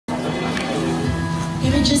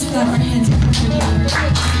to just clap our hands for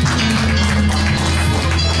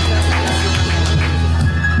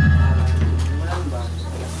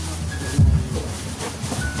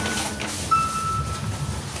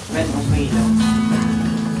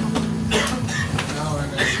Now we're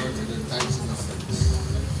going to go to the tithes and offerings.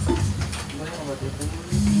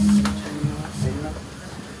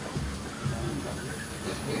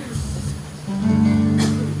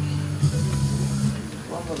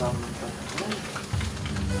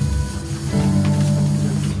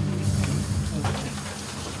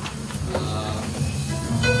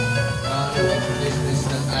 Is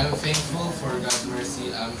that I'm thankful for God's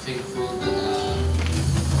mercy. I'm thankful that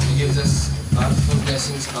He gives us bountiful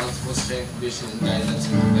blessings, bountiful strength, vision, and guidance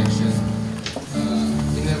and protection.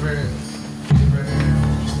 He never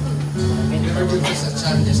gives us a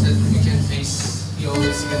challenge that we can face. He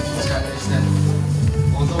always gives us a challenge that,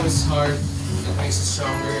 although it's hard, it makes us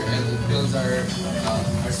stronger and it builds our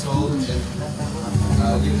soul and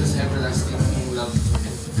gives us everlasting love for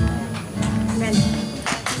Him. Amen.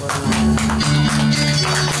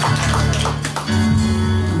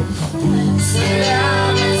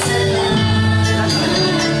 Salamat, salamat,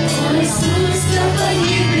 O Jesus, sa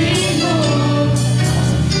pag-ibig mo.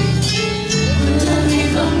 Walang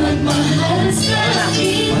ibang magmahal sa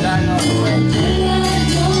akin, tulad mo.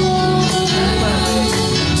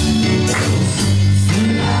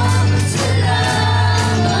 Salamat,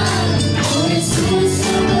 salamat, O Jesus,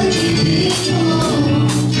 sa pag-ibig mo.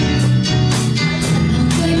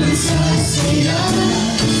 Ako'y masasaya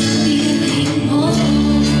sa pag-ibig mo.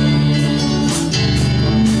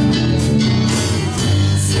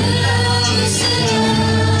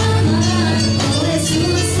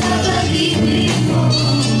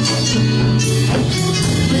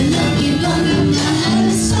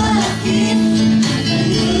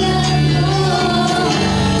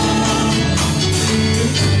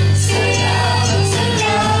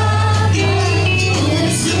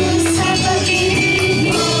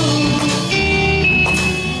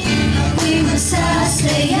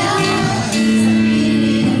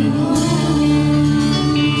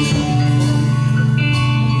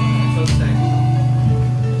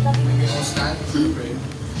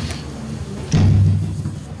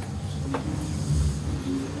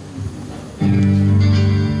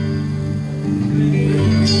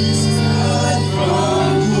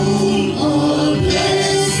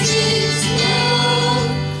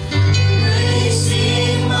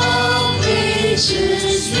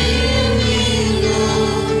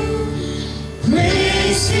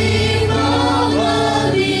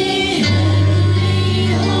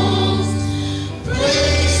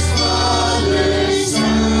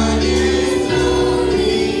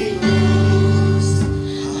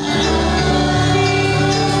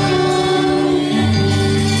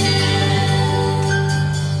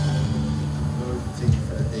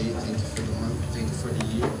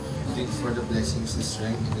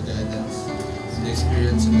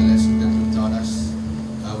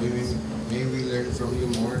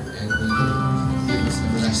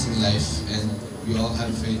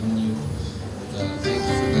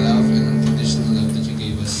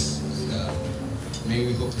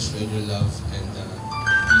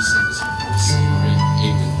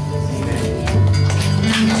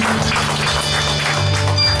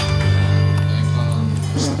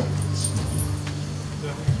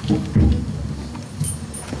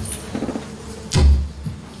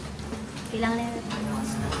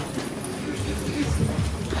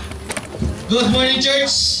 Good morning,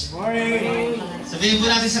 church! Good morning! Sabihin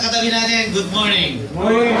po natin sa katabi natin, good morning! Good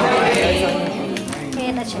morning!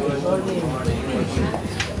 Kaya na siya.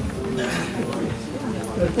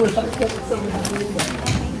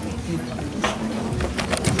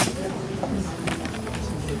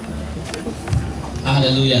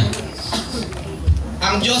 Hallelujah!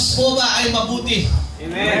 Ang Diyos po ba ay mabuti?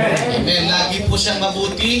 Amen! Amen! Lagi po siyang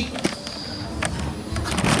mabuti.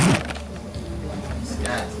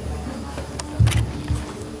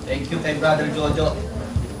 Thank you kay Brother Jojo.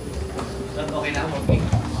 Okay na, okay.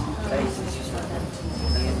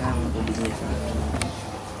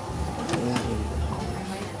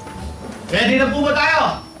 Ready na po ba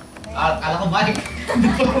tayo? Kala ko balik.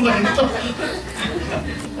 Hindi po kumain ito.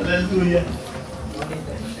 Hallelujah.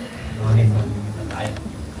 Okay, tayo.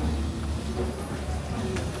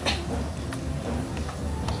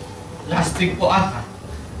 Last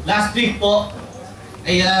week po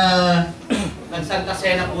ay nagsanta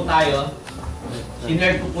sena po tayo.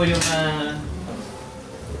 Sinerd ko po yung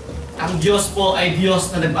ang Diyos po ay Diyos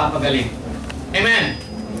na nagpapagaling. Amen.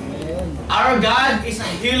 Our God is a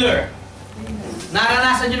healer.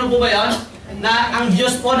 Naranasan niyo po ba yun? Na ang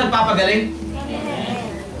Diyos po nagpapagaling?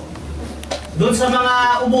 Doon sa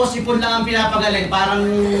mga umusipon lang ang pinapagaling,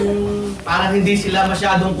 parang hindi sila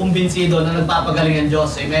masyadong kumbinsido na nagpapagaling ang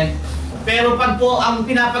Diyos. Amen? Pero pag po ang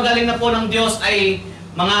pinapagaling na po ng Diyos ay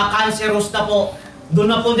mga cancerous na po,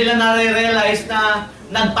 doon na po nila nare-realize na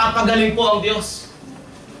nagpapagaling po ang Diyos.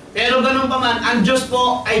 Pero ganun pa man, ang Diyos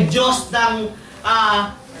po ay Diyos ng,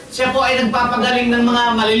 siya po ay nagpapagaling ng mga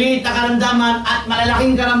maliliit na karamdaman at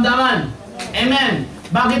malalaking karamdaman. Amen.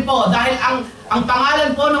 Bakit po? Dahil ang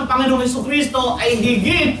pangalan po ng Panginoong Jesucristo ay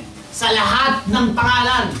higit sa lahat ng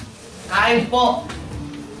pangalan. Kahit po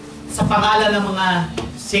sa pangalan ng mga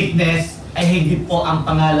sickness ay higit po ang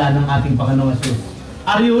pangalan ng ating Panginoong Jesus.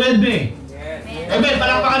 Are you with me? Yes. Amen.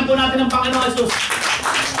 Palakpakan po natin ang Panginoong Jesus.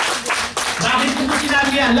 Bakit po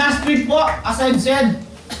sinabi yan? Last week po, as I've said,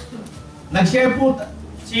 nag-share po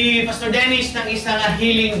si Pastor Dennis ng isang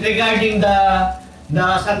healing regarding the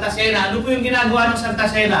Santa Cena. Ano po yung ginagawa ng Santa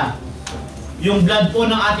Cena? Yung blood po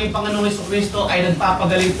ng ating Panginoong Jesucristo ay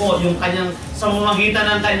nagpapagaling po. Yung kanyang, sa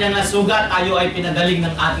mamagitan ng kanyang sugat, tayo ay pinagaling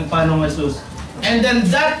ng ating Panginoong Jesus. And then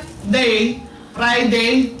that day,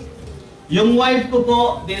 Friday, yung wife ko po,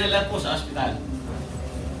 dinala po sa ospital.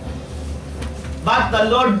 But the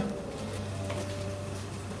Lord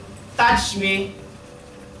touched me.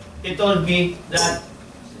 He told me that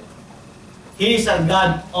He is a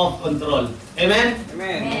God of control. Amen?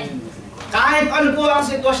 Amen. Kahit ano po ang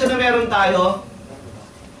sitwasyon na meron tayo,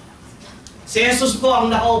 si Jesus po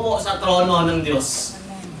ang nakaupo sa trono ng Diyos.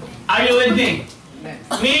 Are you with me?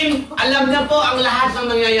 Alam niya po ang lahat ng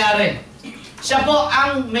nangyayari. Siya po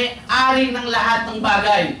ang may-ari ng lahat ng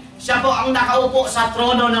bagay. Siya po ang nakaupo sa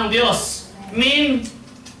trono ng Diyos.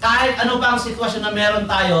 Kahit ano pa ang sitwasyon na meron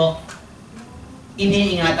tayo,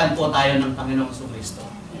 iniingatan po tayo ng Panginoong Jesucristo.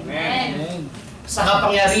 Amen. Sa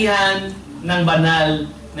kapangyarihan ng banal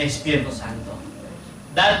na Espiritu Santo.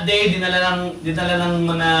 That day, dinala ng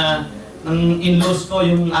mga in-laws ko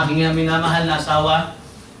yung aking minamahal na asawa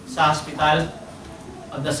sa hospital.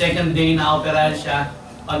 On the second day, na-operahan siya.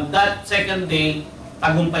 On that second day,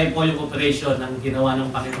 tagumpay po yung operation ng ginawa ng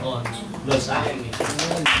Panginoon doon sa akin.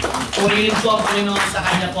 Purihin po ang Panginoon, sa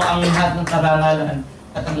Kanya po ang lahat ng karangalan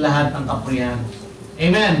at ang lahat ng kapurihan.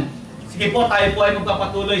 Amen. Sige po, tayo po ay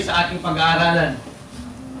magpapatuloy sa ating pag-aaralan.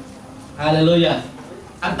 Hallelujah.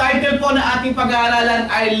 Ang title po na ating pag-aaralan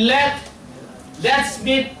ay Let's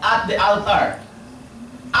Meet at the Altar.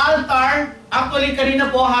 Altar, actually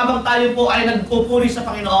kanina po habang tayo po ay nagpupuri sa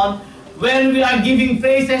Panginoon, when we are giving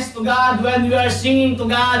praises to God, when we are singing to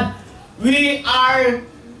God, we are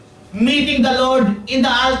meeting the Lord in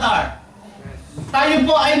the altar. Tayo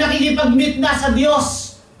po ay nakikipag-meet na sa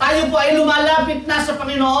Diyos. Tayo po ay lumalapit na sa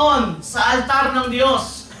Panginoon, sa altar ng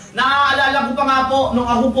Diyos. Naaalala ko pa nga po, nung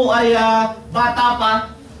ako po ay bata pa,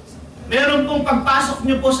 meron pong pagpasok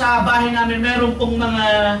nyo po sa bahay namin, meron pong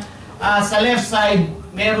mga, sa left side,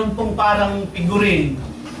 meron pong parang figurine.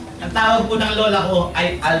 Ang tawag po ng lola ko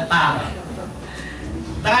ay altar.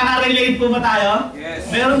 Nakaka-relate po ba tayo?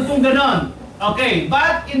 Yes. Meron pong ganon. Okay,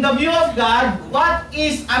 but in the view of God, what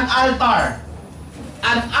is an altar?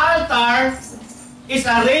 An altar is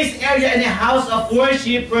a raised area in a house of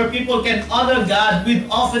worship where people can honor God with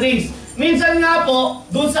offerings. Minsan nga po,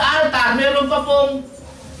 doon sa altar, meron pa pong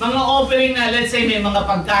mga offering na, let's say, may mga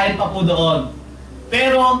pagkain pa po doon.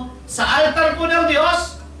 Pero sa altar po ng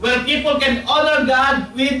Diyos, where people can honor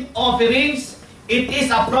God with offerings, it is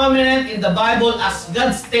a prominent in the Bible as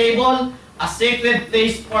God's table, a sacred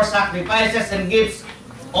place for sacrifices and gifts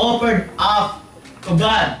offered up to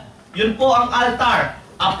God. Yun po ang altar.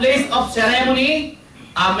 A place of ceremony,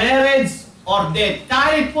 a marriage, or death.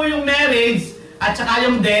 Kahit po yung marriage at saka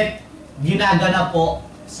yung death, ginagana po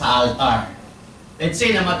sa altar. Let's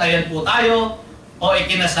say, namatayan po tayo, o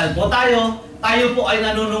ikinasal po tayo po ay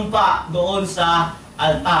nanunumpa doon sa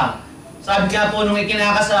altar. Sabi nga po nung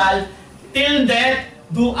ikinakasal, till death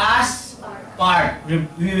do us part. We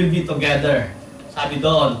will be together. Sabi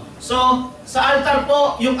doon. So, sa altar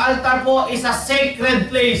po, yung altar po is a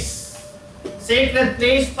sacred place. Sacred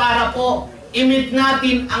place para po i-meet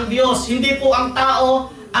natin ang Diyos. Hindi po ang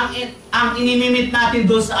tao ang inimimit natin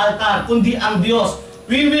doon sa altar, kundi ang Diyos.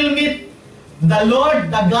 We will meet the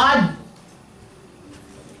Lord, the God,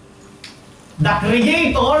 the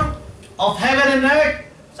Creator of heaven and earth.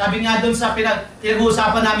 Sabi nga doon sa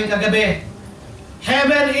pinag-uusapan namin kagabi,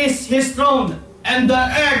 heaven is His throne, and the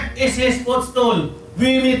earth is His footstool.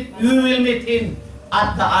 We will meet Him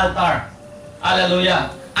at the altar.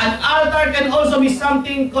 Hallelujah. An altar can also be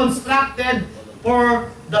something constructed for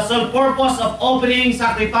the sole purpose of offering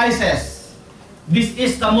sacrifices. This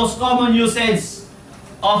is the most common usage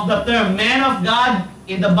of the term. Man of God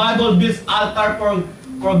in the Bible builds altar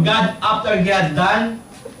for God after he had done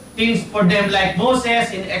things for them like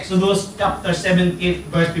Moses in Exodus chapter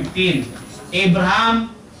 17 verse 15.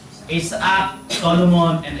 Abraham, Isaac,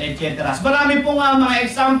 Solomon, and etc. Marami pong mga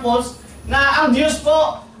examples na ang Diyos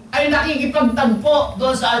po ay nakikipagtagpo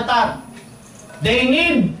doon sa altar. They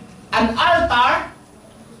need an altar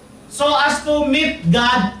so as to meet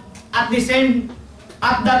God at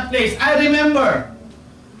that place. I remember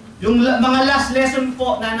yung mga last lesson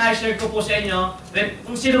po na na-share ko po sa inyo,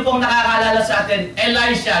 kung sino pong nakakaalala sa atin,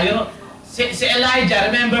 Elisha, si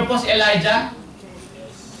Elijah, remember po si Elijah?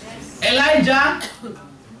 Elijah,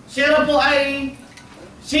 siya po ay,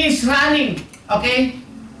 she is running, okay?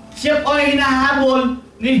 Siya po ay hinahabol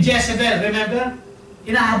ni Jezebel, remember?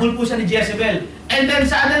 Hinahabol po siya ni Jezebel. And then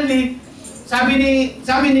suddenly, sabi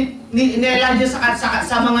ni Elijah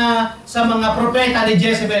sa mga propeta ni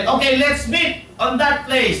Jezebel, okay, let's meet on that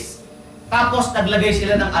place. Tapos naglagay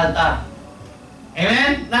sila ng altar.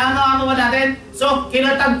 Amen? Nakakama ba natin? So,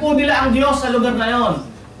 kinatagpo nila ang Diyos sa lugar na yon,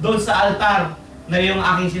 doon sa altar na yung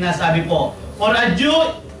aking sinasabi po. For a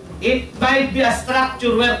Jew, it might be a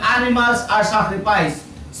structure where animals are sacrificed.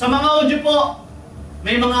 Sa mga Udyo po,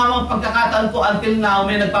 may mga pagkakataon po until now,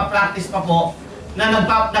 may nagpa-practice pa po na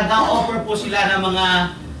nag-offer po sila ng mga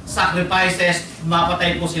sacrifices,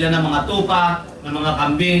 mapatay po sila ng mga tupa, ng mga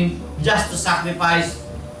kambing, just to sacrifice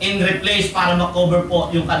in replace para makover po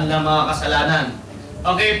yung kanilang mga kasalanan.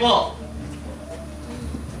 Okay po.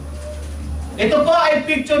 Ito po ay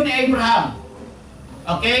picture ni Abraham.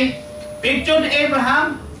 Okay? Picture ni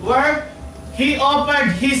Abraham where he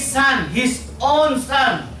offered his son, his own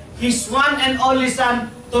son, his one and only son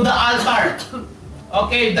to the altar.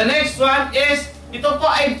 Okay, the next one is, ito po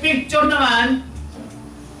ay picture naman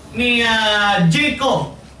ni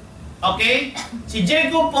Jacob. Okay? Si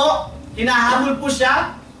Jacob po, hinahabol po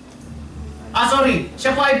siya.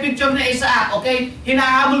 Siya po ay picture ni Isaac. Okay?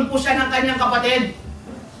 Hinahabol po siya ng kanyang kapatid.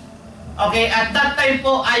 Okay? At that time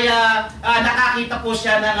po ay nakakita po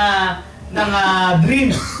siya ng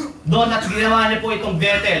dreams. Doon at ginawa niya po itong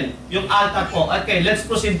Bethel, yung altar po. Okay, let's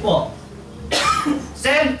proceed po.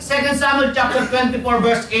 2 Samuel chapter 24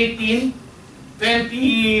 verse 18,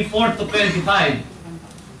 24 to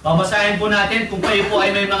 25. Babasahin po natin. Kung kayo po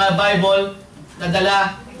ay may mga Bible na dala,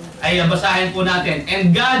 ay basahin po natin.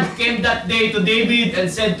 And God came that day to David and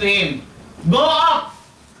said to him, go up,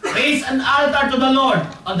 raise an altar to the Lord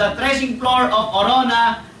on the threshing floor of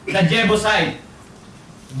Orona the Jebusite.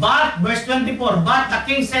 But, verse 24, but the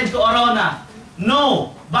king said to Orona,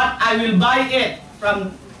 no, but I will buy it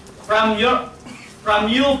from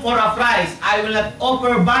you for a price. I will not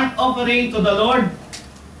offer burnt offering to the Lord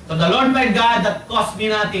my God that cost me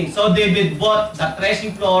nothing. So David bought the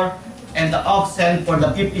threshing floor and the oxen for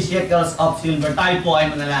the 50 shekels of silver. Tayo po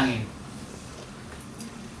ay manalangin.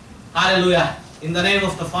 Hallelujah. In the name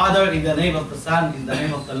of the Father, in the name of the Son, in the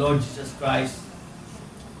name of the Lord Jesus Christ,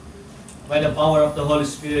 by the power of the Holy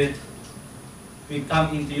Spirit, we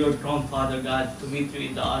come into your throne, Father God, to meet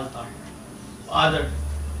you in the altar. Father,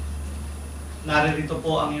 naririto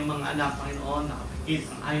po ang iyong mga anak, Panginoon, nakapikit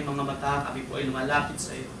ang aming mga mata, kami po ay lumalapit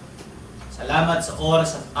sa iyo. Salamat sa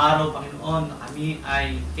oras at araw, Panginoon, na kami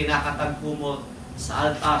ay kinakatagpo mo sa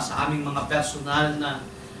altar, sa aming mga personal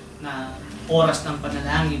na oras ng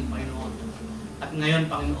panalangin, Panginoon. At ngayon,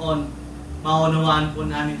 Panginoon, maunawaan po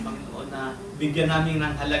namin, Panginoon, na bigyan namin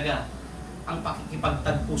ng halaga ang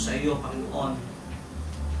pakikipagtagpo sa iyo, Panginoon,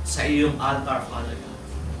 sa iyong altar, Father God.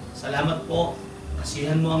 Salamat po.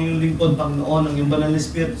 Kasihan mo ang iyong lingkod, Panginoon, ang iyong banal na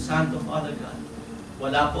Espiritu Santo, Father God.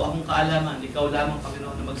 Wala po akong kaalaman. Ikaw lamang,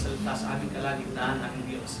 Panginoon, na magsalita sa aming kalagitnaan,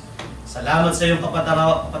 aming Diyos. Salamat sa iyong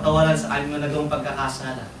kapatawaran sa aming mga nagawang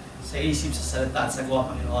pagkakasala, sa isip, sa salita, at sa gawa,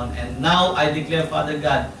 Panginoon. And now, I declare, Father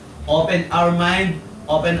God, open our mind,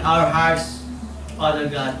 open our hearts, Father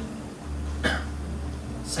God,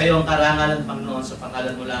 sa iyong karangalan, Panginoon, sa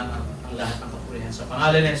pangalan mo lamang ang lahat ng kapurihan. Sa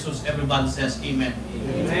pangalan ni Jesus, everybody says, Amen.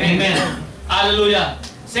 Amen. Amen. Hallelujah.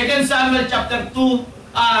 2 Samuel chapter 2,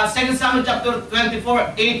 2 Samuel chapter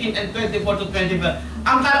 24, 18 and 24 to 25.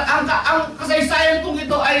 Ang kasaysayan kong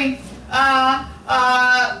ito ay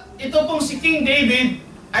ito pong si King David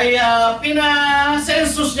ay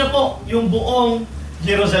pina-census niya po yung buong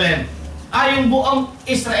Jerusalem. Yung buong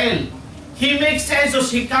Israel. He makes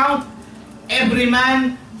census, he count every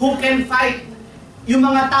man who can fight. Yung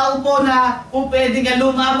mga tao po na pwedeng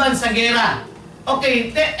lumaban sa gera. Okay,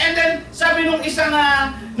 and then sabi nung isang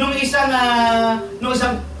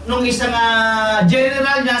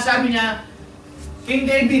general niya, sabi niya, King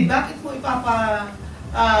David, bakit mo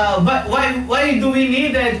why do we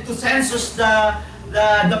need to census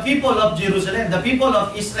the people of Jerusalem, the people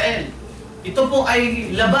of Israel? Ito po ay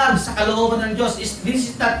labag sa kalooban ng Diyos. This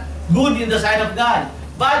is not good in the sight of God.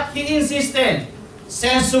 But he insisted,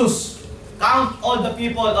 census, count all the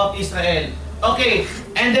people of Israel. Okay,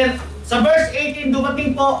 and then sa verse 18,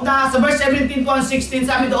 dumating po, na sa verse 17 po and 16,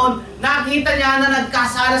 sabi doon, nakita niya na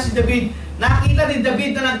nagkasala si David. Nakita ni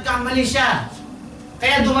David na nagkamali siya.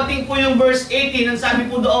 Kaya dumating po yung verse 18, ang sabi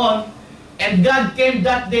po doon, and God came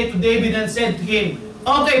that day to David and said to him,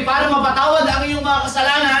 okay, para mapatawad ang iyong mga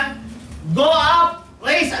kasalanan, go up,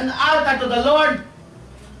 raise an altar to the Lord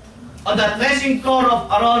on the threshing floor of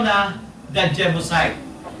Arona, the Jebusite.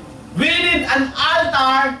 We need an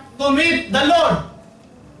altar to meet the Lord.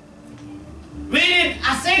 We need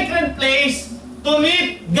a sacred place to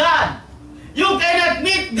meet God. You cannot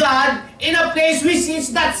meet God in a place which is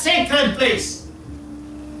not sacred place.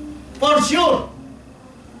 For sure.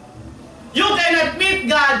 You cannot meet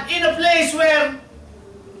God in a place where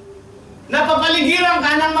napapaligiran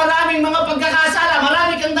ka ng maraming mga pagkakasala,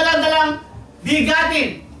 marami kang dalang-dalang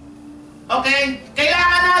bigatin. Okay?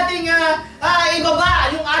 Kailangan nating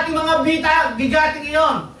ibaba yung ating mga bigatin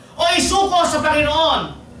iyon. O isuko sa Panginoon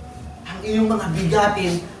ang iyong mga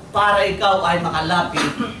bigatin para ikaw ay makalapit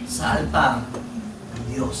sa altar ng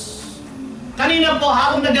Diyos. Kanina po,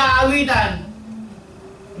 habang nag-aawitan,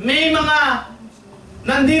 may mga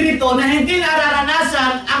nandirito na hindi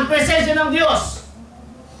nararanasan ang presensya ng Diyos.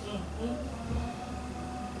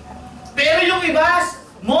 Pero yung iba,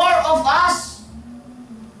 more of us,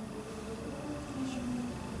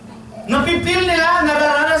 napipil nila,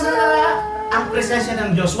 nararanasan nila ang presensya ng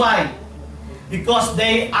Diyos. Why? Because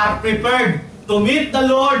they are prepared to meet the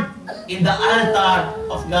Lord in the altar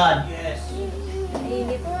of God. Yes.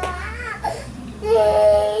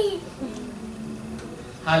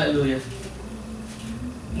 Hallelujah.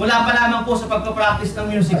 Mula pa lamang po sa pagpapractice ng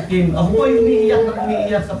music team, ako po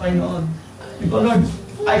umiiyak sa Panginoon. Because Lord,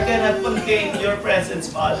 I cannot contain your presence,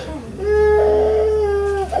 Father.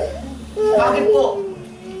 Bakit po?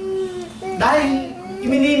 Dahil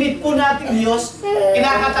iminimit po natin Diyos,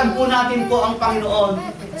 kinakatag po natin po ang Panginoon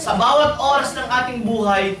sa bawat oras ng ating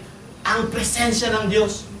buhay, ang presensya ng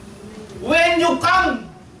Diyos. When you come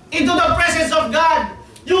into the presence of God,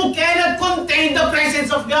 you cannot contain the presence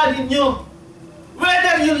of God in you.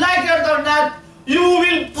 Whether you like it or not, you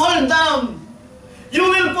will fall down. You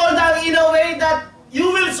will fall down in a way that you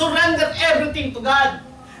will surrender everything to God.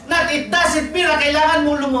 Not it doesn't mean na kailangan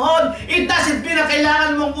mong lumuhod. It doesn't mean na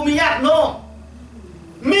kailangan mong umiyak. No.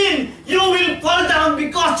 Mean you will fall down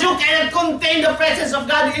because you cannot contain the presence of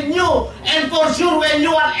God in you. And for sure, when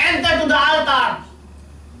you are entered to the altar,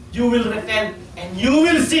 you will repent and you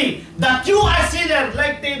will see that you are sinner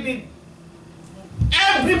like David.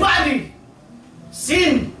 Everybody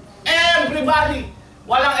sin. Everybody.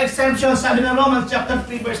 Walang exemption, sabi ng Romans chapter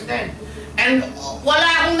 3 verse 10. And wala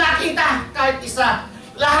akong nakita kahit isa.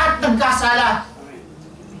 Lahat nagkasala.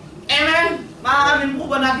 Amen? Maaamin po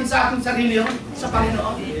ba natin sa ating sarili yun? Sa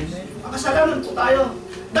Panginoon? Makasalanan po tayo.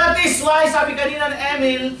 That is why, sabi kanina ni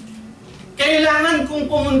Emil, kailangan kong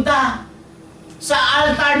pumunta sa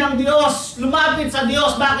altar ng Diyos. Lumapit sa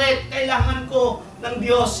Diyos. Bakit? Kailangan ko ng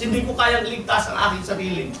Diyos. Hindi ko kayang iligtas ang aking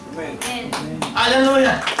sarili. Amen.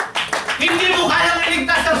 Hallelujah. Hindi mo kayang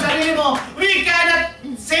iligtas ang sarili mo. We cannot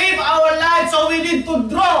save our lives, so we need to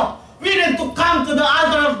draw. We need to come to the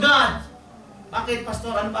altar of God. Bakit,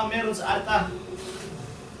 Pastor? Ano ba meron sa altar?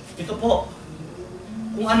 Ito po.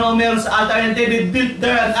 Kung ano meron sa altar, and David built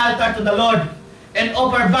there an altar to the Lord and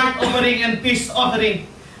offer burnt offering and peace offering.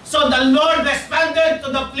 So the Lord responded to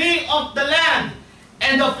the plea of the land,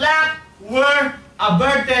 and the flock were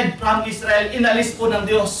averted from Israel. Inalis po ng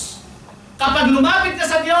Diyos. Kapag lumapit ka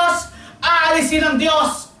sa Diyos, aalisin ng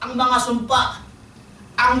Diyos ang mga sumpa,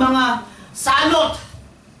 ang mga salot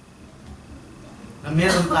na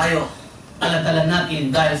meron tayo, dala-dala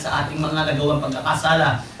natin dahil sa ating mga nagawang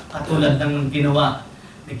pagkakasala, katulad ng ginawa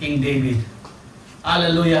ni King David.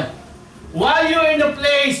 Hallelujah. While you're in the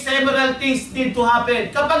place, several things need to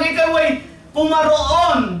happen. Kapag ikaw ay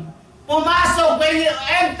pumaroon, pumasok, when you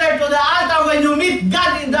enter to the altar, when you meet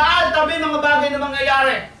God in the altar, may mga bagay na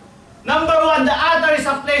mangyayari. Number one, the altar is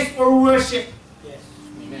a place for worship. Yes.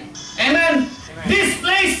 Amen. Amen. This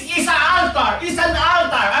place is an altar. It's an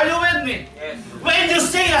altar. Are you with me? Yes. When you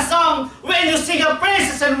sing a song, when you sing a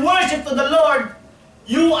praises and worship to the Lord,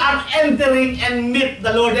 you are entering and meet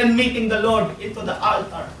the Lord and meeting the Lord into the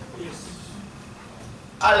altar. Yes.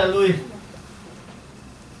 Hallelujah.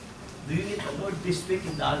 Do you need the Lord this week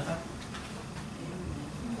in the altar?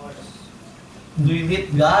 Do you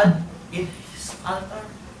meet God in His altar?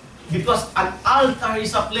 Because an altar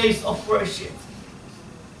is a place of worship.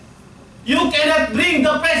 You cannot bring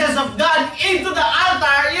the presence of God into the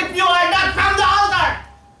altar if you are not from the altar.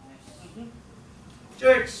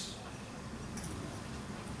 Church,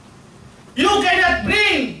 You cannot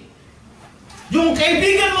bring yung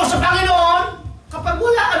kaibigan mo sa Panginoon kapag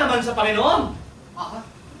wala ka naman sa Panginoon.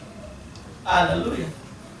 Hallelujah.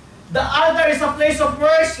 The altar is a place of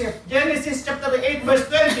worship. Genesis chapter 8 verse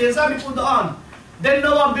 20. Sabi po doon, then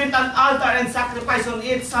Noah built an altar and sacrificed on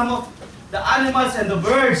it some of the animals and the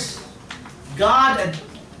birds. God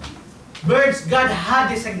had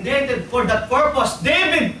designated for that purpose.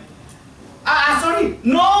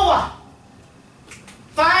 Noah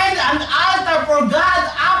find an altar for God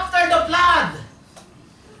after the flood.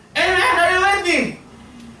 Amen. Are you with me?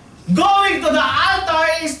 Going to the altar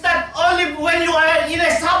is not only when you are in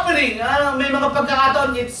a suffering. May mga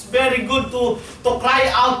pagkakataon, it's very good to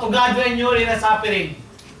cry out to God when you're in a suffering.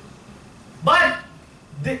 But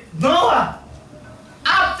Noah,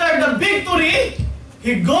 after the victory,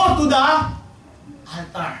 he go to the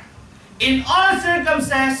altar. In all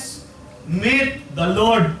circumstances, meet the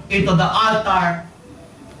Lord into the altar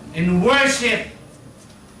in worship,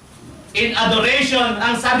 in adoration.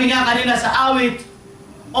 Ang sabi nga kanina sa awit,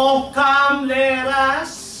 "Oh, come, let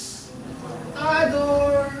us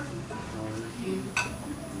adore Him.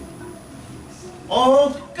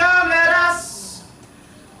 Oh, come, let us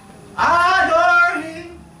adore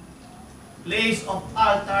Him." Place of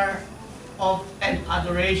altar of and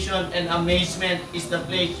adoration and amazement is the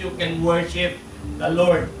place you can worship the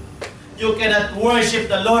Lord. You cannot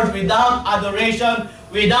worship the Lord without adoration,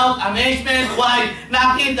 without amazement. Why?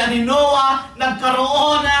 Nakita ni Noah,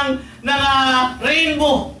 nagkaroon ng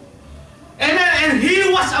rainbow. And he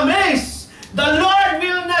was amazed. The Lord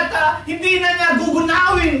will not, hindi na niya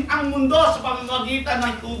gugunawin ang mundo sa pamamagitan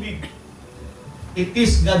ng tubig. It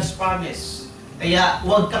is God's promise. Kaya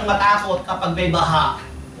huwag kang matakot kapag may baha.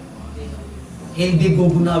 Hindi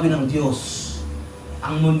gugunawin ng Diyos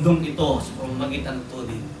ang mundong ito sa pamamagitan ng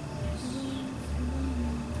tubig.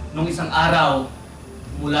 Nung isang araw,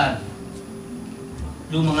 umulan.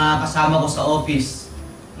 Yung mga kasama ko sa office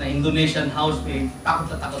na Indonesian housemate,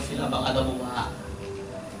 takot na takot sila, baka daw bumaha.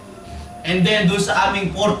 And then doon sa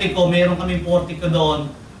aming portico, meron kaming portico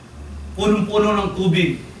doon, punong-puno ng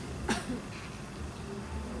tubig.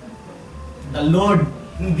 The Lord,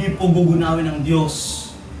 hindi po gugunawin ng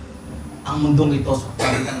Diyos ang mundong ito sa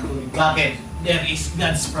pamamagitan ng tubig. Bakit? There is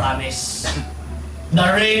God's promise. The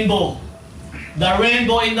rainbow. The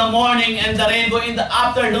rainbow in the morning and the rainbow in the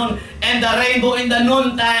afternoon and the rainbow in the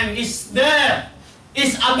noontime is there.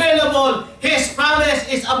 Is available. His promise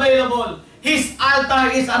is available. His altar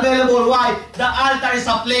is available. Why? The altar is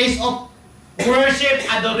a place of worship,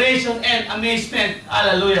 adoration, and amazement.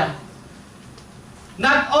 Hallelujah.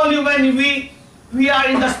 Not only when we are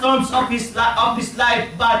in the storms of His life,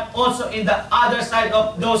 but also in the other side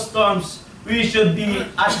of those storms, we should be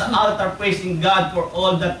at the altar praising God for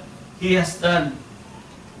all that He has done.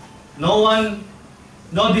 No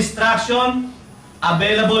distraction,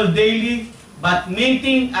 available daily, but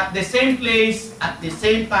meeting at the same place, at the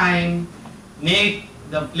same time, make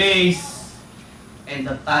the place and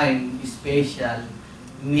the time special,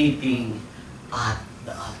 meeting at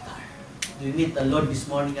the altar. Do you meet the Lord this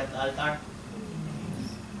morning at the altar?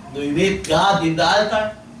 Do you meet God in the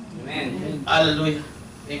altar? Amen. Hallelujah.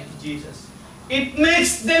 Thank you, Jesus. It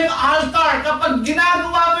makes them altar. Kapag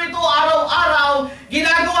ginagawa mo ito araw-araw,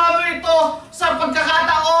 ginagawa mo ito sa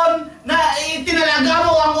pagkakataon na itinalaga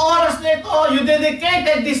mo ang oras na ito, you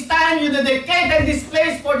dedicated this time, you dedicated this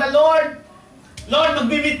place for the Lord. Lord,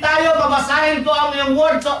 magbibit tayo, babasahin ko ang iyong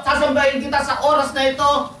word, so, sasambahin kita sa oras na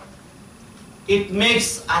ito. It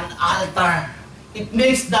makes an altar. It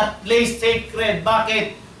makes that place sacred.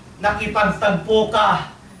 Bakit? Nakipagtagpo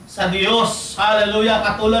ka sa Diyos. Hallelujah.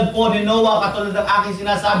 Katulad po ni Noah, katulad ng aking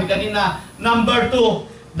sinasabi kanina. Number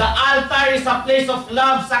 2, the altar is a place of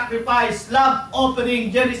love, sacrifice, love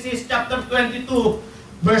offering. Genesis chapter 22,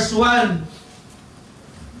 verse 1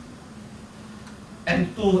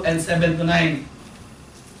 and 2 and 7 to 9.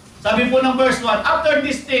 Sabi po ng verse 1, after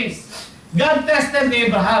these things, God tested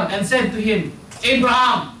Abraham and said to him,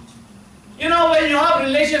 Abraham, you know, when you have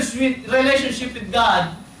relationship with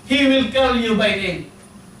God, He will call you by name.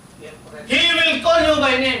 He will call you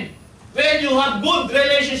by name. When you have good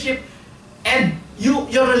relationship and your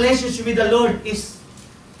relationship with the Lord is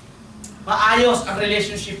maayos ang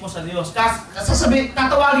relationship mo sa Diyos. Kasasabi,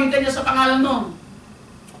 tatawagin ka niya sa pangalan mo.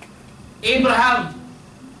 Abraham.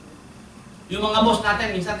 Yung mga boss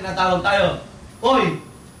natin, minsan tinatawag tayo. Hoy,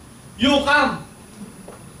 you come.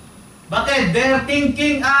 Bakit? Their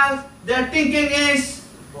thinking is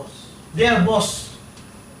their boss.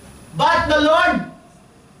 But the Lord,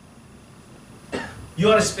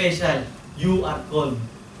 you are special. You are called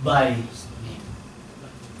by His name.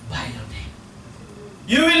 By your name.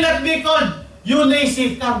 You will not be called, you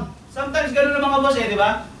lazy, come. Sometimes ganun ang mga boss di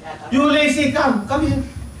ba? You lazy, come here.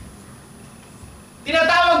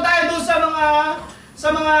 Tinatawag tayo doon sa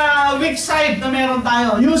mga weak side na meron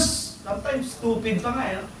tayo. Sometimes stupid pa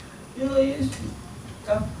nga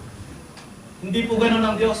come. Hindi po ganun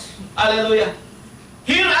ang Diyos. Hallelujah.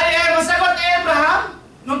 Here I am. Ang sagot ni Abraham,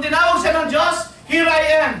 nung tinawag siya ng Diyos, here I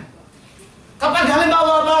am. Kapag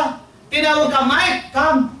halimbawa ba, tinawag ka, Mike,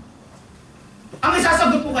 come. Ang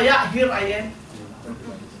isasagot mo kaya, here I am.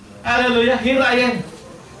 Hallelujah. Here I am.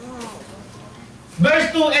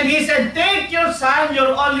 Verse 2, and he said, take your son,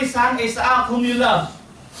 your only son, Isaac, whom you love,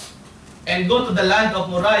 and go to the land of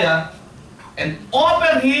Moriah, and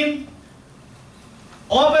offer him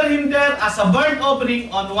there as a burnt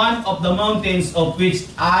offering on one of the mountains of which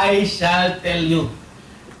I shall tell you.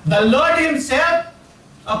 The Lord Himself,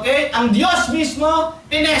 okay, ang Diyos mismo,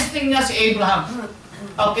 tinesting niya si Abraham.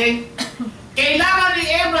 Okay? Kailangan ni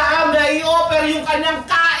Abraham na i-offer yung kanyang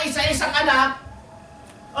kaisa-isang anak.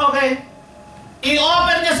 Okay?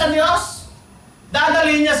 I-offer niya sa Diyos,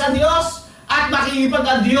 dadalhin niya sa Diyos, at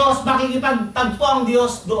makikipagtagpo ang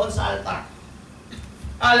Diyos doon sa altar.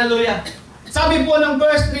 Hallelujah. Sabi po ng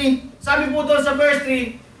verse 3, sabi po doon sa verse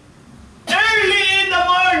 3, early in the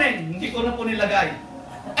morning, hindi ko na po nilagay,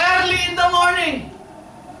 early in the morning,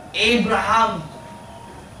 Abraham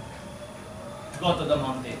go to the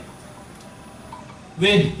mountain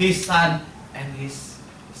with his son and his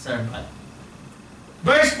servant.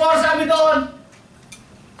 Verse 4 sabi doon,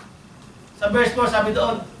 sa verse 4 sabi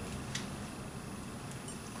doon,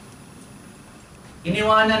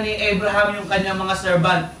 iniwanan ni Abraham yung kanyang mga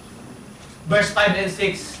servant. Verse 5 and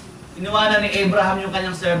 6, iniwanan ni Abraham yung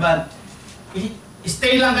kanyang servant.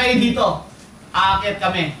 Stay lang kayo dito. Aakyat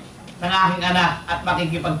kami ng aking anak at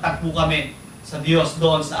makikipagtakbo kami sa Diyos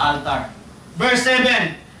doon sa altar. Verse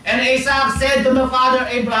 7, and Isaac said to the father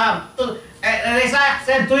Abraham, Isaac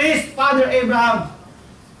said to his father Abraham,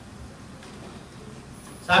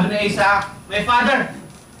 sabi ni Isaac, my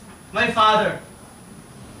father.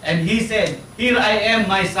 And he said, here I am,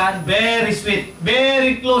 my son. Very sweet,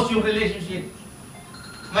 very close yung relationship.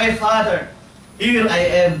 My father, here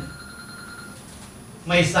I am,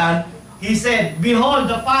 my son. He said, behold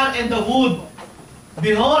the fire and the wood.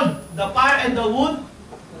 Behold the fire and the wood.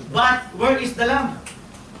 But where is the lamb?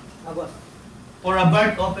 For a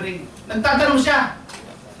burnt offering. Nagtatanong siya,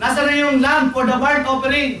 nasa na yung lamb for the burnt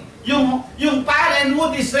offering? Yung fire and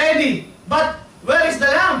wood is ready. But where is the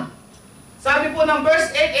lamb? Sabi po ng verse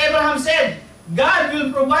 8, Abraham said, God will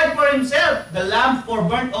provide for Himself the lamb for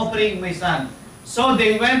burnt offering, my son. So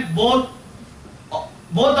they went both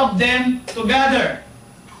of them together.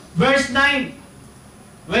 Verse 9,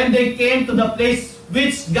 when they came to the place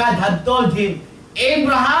which God had told him,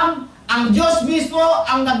 Abraham, ang Diyos mismo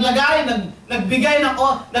ang nagbigay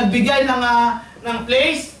ng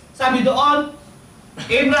place. Sabi doon,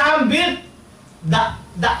 Abraham built the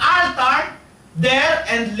altar there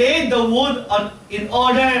and laid the wood in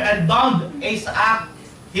order and bound Isaac,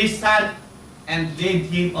 his son, and laid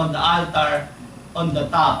him on the altar on the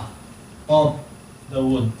top of the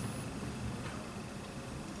wood.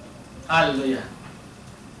 Hallelujah.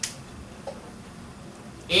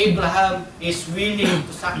 Abraham is willing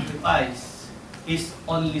to sacrifice his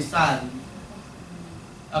only son.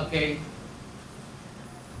 Okay?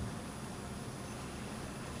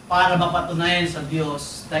 Para mapatunayan sa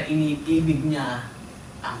Diyos na iniibig niya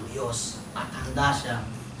ang Diyos at handa siyang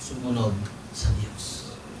sumunod sa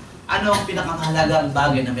Diyos. Ano ang pinakamahalagang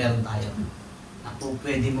bagay na meron tayo? Na po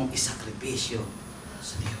pwede mong isakripisyo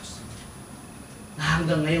sa Diyos. Na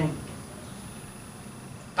hanggang ngayon,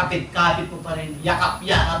 kapit-kapit mo pa rin,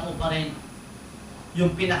 yakap-yakap mo pa rin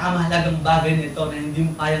yung pinakamahalagang bagay nito na hindi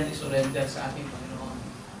mo kayang isurrender sa ating Panginoon.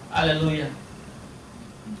 Hallelujah.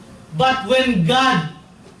 But when God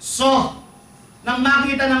saw, nang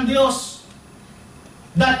makita ng Diyos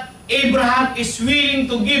that Abraham is willing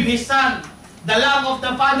to give his son, the lamb of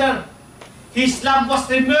the father, his love was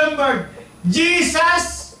remembered.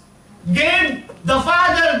 Jesus gave, the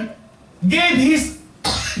father gave his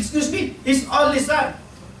only son.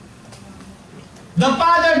 The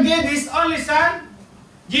father gave his only son.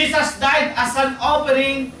 Jesus died as an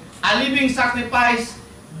offering, a living sacrifice,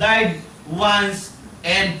 died once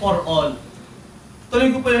and for all.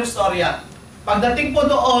 Tuloy ko po yung storya. Pagdating po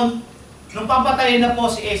doon, nung papatayin na po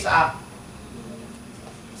si Isaac,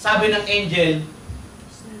 sabi ng angel,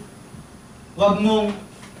 huwag mong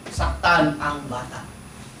saktan ang bata.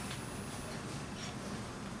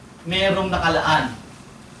 Merong nakalaan.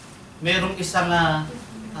 Merong isang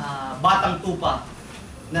batang tupa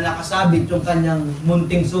na nakasabit yung kanyang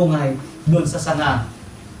munting sungay doon sa sanga.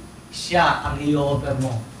 Siya ang i-offer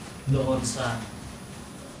mo doon sa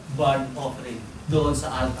burnt offering doon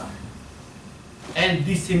sa altar. And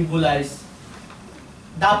this symbolize,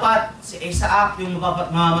 dapat si Isaac yung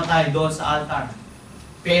mamamatay doon sa altar.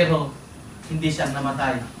 Pero hindi siya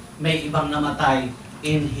namatay. May ibang namatay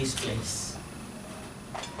in his place.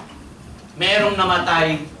 Merong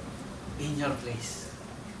namatay in your place.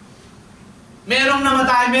 Merong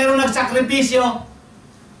namatay, merong nagsakripisyo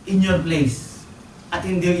in your place. At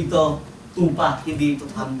hindi ito tupa, hindi ito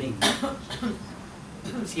kambing.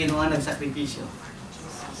 Sino nga nagsakripisyo?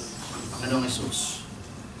 Anong Jesus?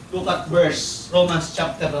 Look at verse, Romans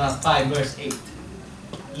chapter 5, verse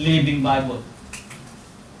 8. Living Bible.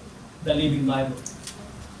 The Living Bible.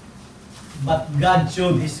 But God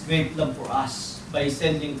showed His great love for us by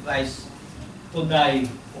sending Christ to die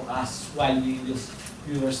for us while we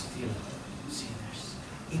were still sinners.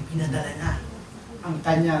 Ipinadala na ang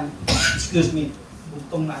kanyang,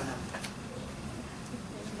 bugtong na anak.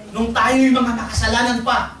 Nung tayo'y mga makasalanan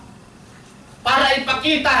pa, para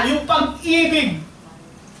ipakita yung pag-ibig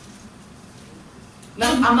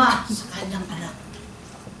ng Ama sa kanyang anak.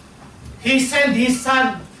 He sent His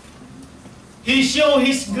Son. He showed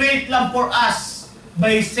His great love for us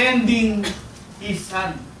by sending His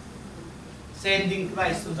Son. Sending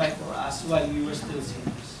Christ to die for us while we were still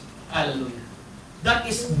sinners. Hallelujah. That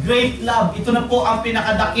is great love. Ito na po ang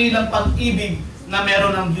pinakadakilang pag-ibig na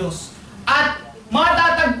meron ng Diyos. At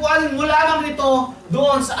matatagpuan mo lamang ito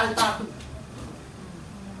doon sa altar.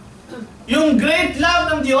 Yung great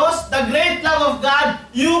love ng Diyos, the great love of God,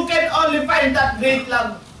 you can only find that great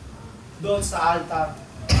love doon sa altar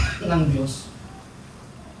ng Diyos.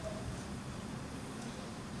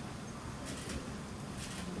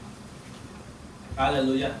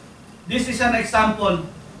 Hallelujah. This is an example,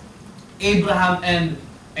 Abraham and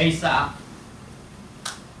Isaac.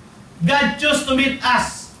 God chose to meet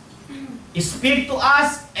us, speak to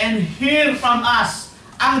us, and hear from us.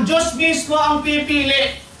 Ang Diyos mismo ang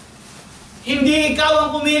pipili. Hindi ikaw ang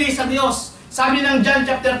pumili sa Diyos. Sabi ng John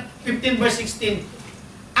chapter 15 verse 16,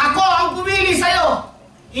 ako ang pumili sa iyo,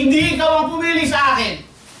 hindi ikaw ang pumili sa akin.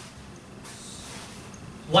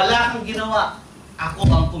 Wala kang ginawa, ako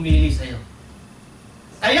ang pumili sa iyo.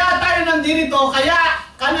 Kaya tayo nandito, kaya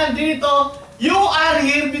ka nandito, you are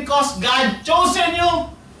here because God chosen you.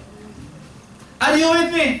 Are you with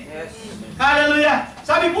me? Yes. Hallelujah.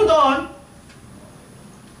 Sabi po doon,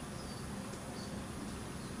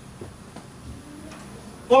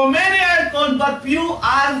 for many are called, but few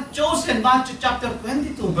are chosen. Matthew chapter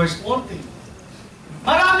 22, verse 14.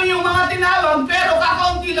 Marami yung mga tinawag, pero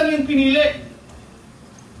kakaunti lang yung pinili.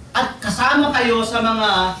 At kasama kayo sa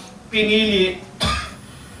mga pinili,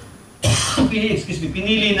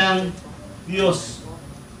 pinili ng Diyos.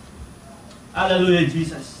 Hallelujah,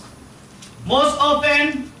 Jesus. Most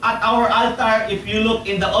often, at our altar, if you look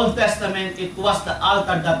in the Old Testament, it was the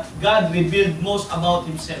altar that God revealed most about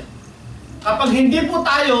Himself. Kapag hindi po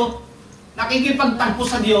tayo nakikipagtagpo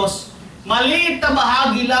sa Diyos, maliit na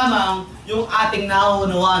bahagi lamang yung ating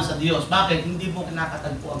nauunawaan sa Diyos. Bakit? Hindi po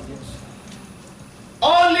kinakatagpo ang Diyos.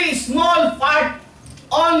 Only small part,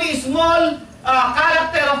 only small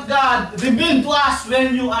character of God revealed to us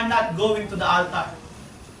when you are not going to the altar.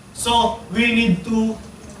 So, we need to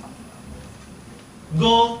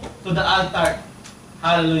go to the altar.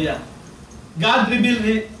 Hallelujah. God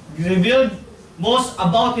revealed most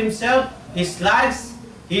about Himself, His lives,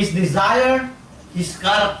 His desire, His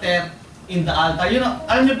character in the altar. You know,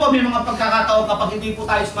 alam niyo po, may mga pagkakataon kapag hindi po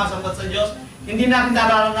tayo sumasambot sa Diyos, hindi natin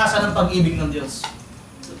nararanasan ang pag-ibig ng Diyos.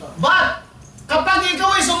 But, kapag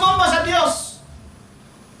ikaw ay sumamba sa Diyos,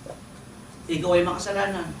 ikaw ay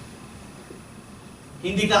makasalanan.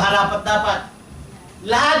 Hindi ka harapat-dapat.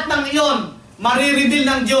 Lahat ng iyon, marireveal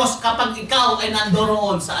ng Diyos kapag ikaw ay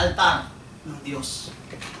nandoroon sa altar ng Diyos.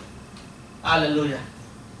 Hallelujah.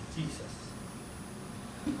 Jesus.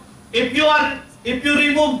 If you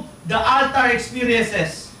remove the altar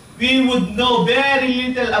experiences, we would know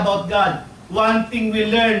very little about God. One thing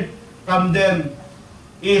we learn from them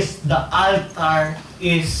is the altar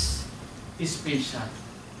is special.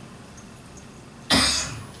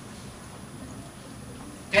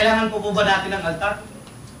 Kailangan po ba natin ng altar?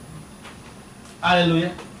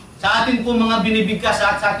 Hallelujah. Sa atin po mga binibigkas,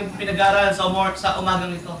 sa atin po pinag-aaralan sa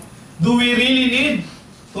umagang ito, do we really need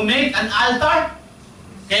to make an altar?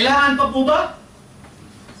 Kailangan pa po ba?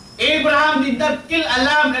 Abraham did not kill a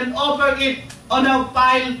lamb and offer it on a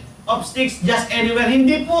pile of sticks just anywhere.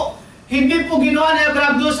 Hindi po ginawa ni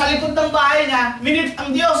Abraham doon sa likod ng bahay niya, minit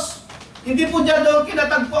ang Diyos. Hindi po dyan doon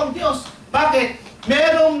kinatagpo ang Diyos. Bakit?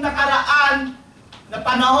 Merong nakaraan na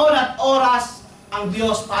panahon at oras ang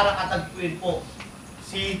Diyos para katagpuin po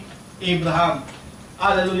si Abraham.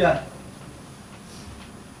 Hallelujah.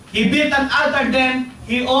 He built an altar, then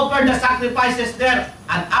he offered the sacrifices there.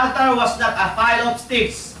 An altar was not a pile of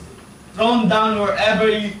sticks thrown down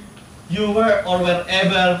wherever you were or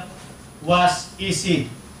wherever was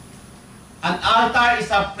easy. An altar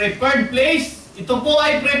is a prepared place. Ito po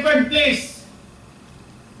ay prepared place.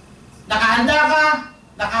 Nakahanda ka,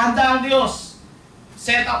 nakahanda ang Diyos.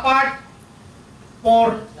 Set apart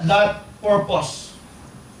for that purpose.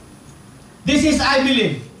 This is, I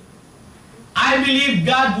believe. I believe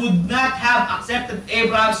God would not have accepted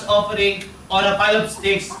Abraham's offering on a pile of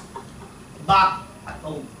sticks back at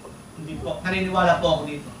home. Hindi po. Naniniwala po ako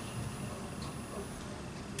dito.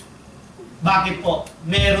 Bakit po?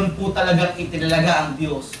 Meron po talagang itinalaga ang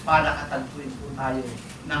Diyos para katagpuin po tayo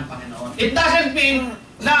ng Panginoon. It doesn't mean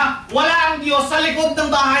na wala ang Diyos sa likod ng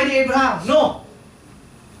bahay ni Abraham. No.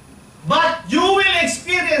 But you will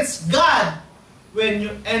experience God when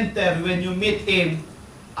you enter, when you meet Him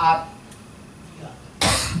at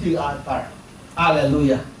the altar.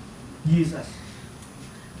 Hallelujah. Jesus.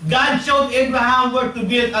 God showed Abraham where to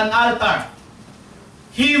build an altar.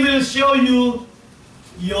 He will show you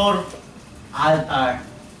your altar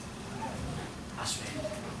as well.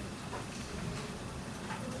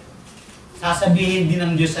 Sasabihin din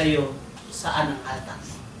ng Diyos sa iyo, saan ang altar?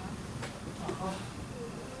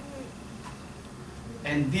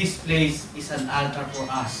 And this place is an altar for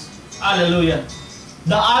us. Hallelujah.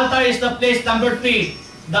 The altar is the place, number 3.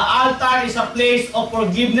 The altar is a place of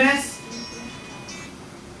forgiveness,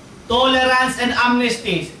 tolerance, and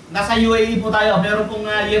amnesty. Nasa UAE po tayo. Meron pong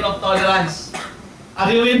year of tolerance.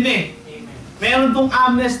 Are you with me? Meron pong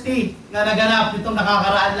amnesty na naganap itong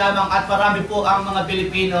nakakaraan lamang at marami po ang mga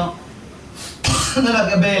Pilipino na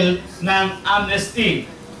nag-avail ng amnesty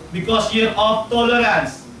because year of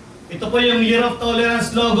tolerance. Ito po yung year of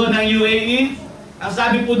tolerance logo ng UAE. Ang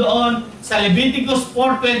sabi po doon sa Leviticus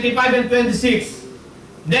 4:25 and 26,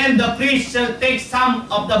 then the priest shall take some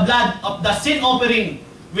of the blood of the sin offering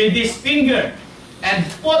with his finger and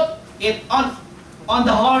put it on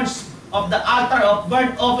the horns of the altar of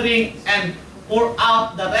burnt offering and pour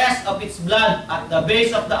out the rest of its blood at the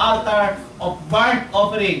base of the altar of burnt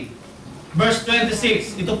offering. Verse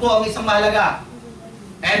 26, ito po ang isang mahalaga.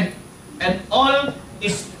 And all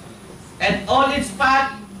its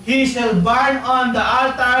fat he shall burn on the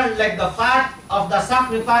altar like the fat of the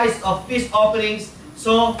sacrifice of peace offerings.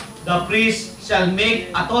 So the priest shall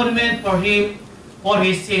make atonement for him for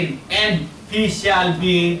his sin, and he shall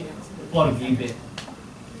be forgiven.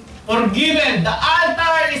 Forgiven. The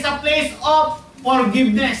altar is a place of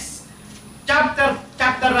forgiveness. Chapter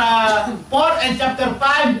 4 and chapter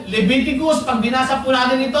 5, Leviticus, pag binasa po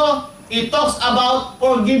natin ito, it talks about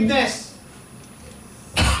forgiveness.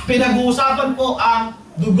 Pinag-uusapan po ang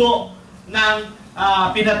dugo ng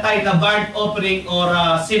pinatay na burnt offering or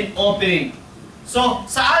sin offering. So,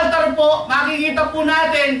 sa altar po, makikita po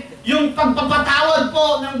natin yung pagpapatawad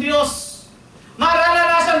po ng Diyos.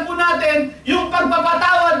 Mararanasan po natin yung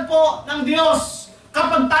pagpapatawad po ng Diyos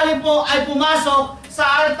kapag tayo po ay pumasok sa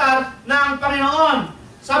altar ng Panginoon.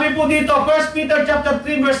 Sabi po dito, 1 Peter chapter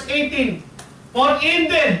 3 verse 18, for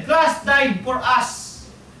indeed Christ died for us,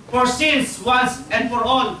 for sins once and for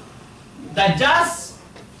all, the just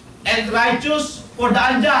and righteous for the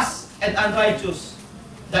unjust and unrighteous,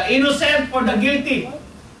 the innocent for the guilty,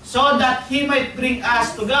 so that He might bring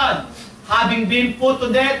us to God, having been put to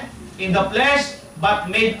death in the flesh, but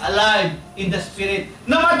made alive in the Spirit.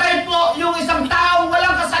 Namatay po yung isang taong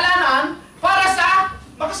walang kasalanan para sa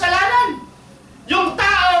makasalanan. Yung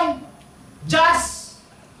taong just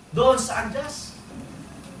doon sa unjust.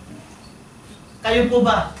 Kayo po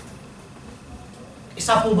ba?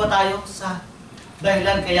 Isa po ba tayo sa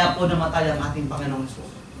dahilan kaya po namatay ang ating Panginoong Jesus?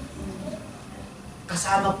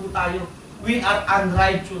 Kasama po tayo. We are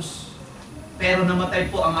unrighteous. Pero namatay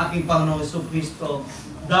po ang ating Panginoong Kristo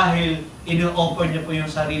dahil ino-offer niya po yung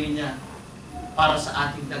sarili niya para sa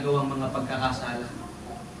ating nagawang mga pagkakasala.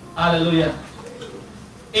 Hallelujah.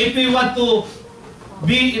 If we want to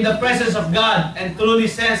be in the presence of God and truly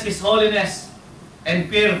sense His holiness and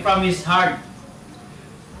fear from His heart,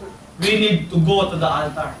 we need to go to the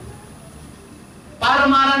altar. Para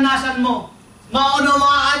maranasan mo,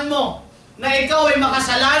 maunawaan mo na ikaw ay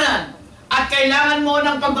makasalanan at kailangan mo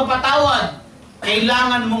ng pagpapatawad,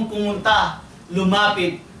 kailangan mong pumunta,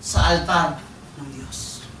 lumapit sa altar ng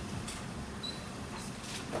Diyos.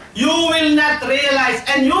 You will not realize,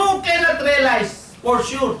 and you cannot realize for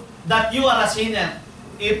sure that you are a sinner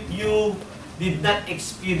if you did not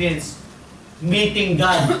experience meeting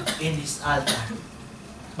God in His altar.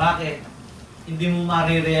 Bakit? Hindi mo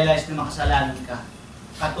marirealize na makasalanan ka.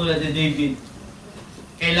 Katulad ni David,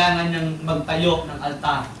 kailangan niyang magtayo ng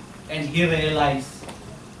altar and he realized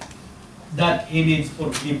that he needs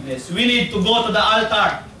forgiveness. We need to go to the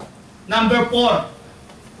altar. Number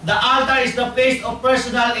 4, the altar is the place of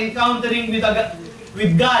personal encountering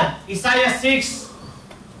with God. Isaiah 6,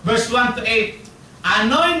 verse 1 to 8.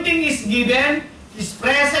 Anointing is given, His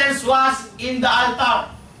presence was in the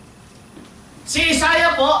altar. Si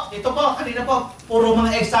Isaiah po, ito po, kanina po, puro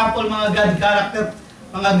mga example, mga God character,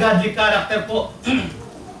 mga godly character po.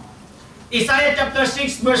 Isaiah chapter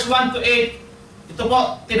 6, verse 1 to 8. Ito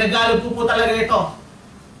po, tinagalog ko po talaga ito.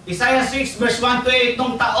 Isaiah 6, verse 1 to 8.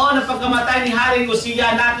 Nung taon na pagkamatay ni Haring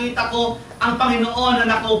Uzziah, nakita ko ang Panginoon na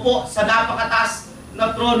nakaupo sa napakataas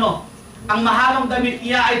na trono. Ang mahabang damit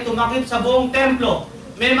niya ay tumakip sa buong templo.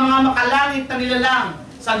 May mga makalangit na nilalang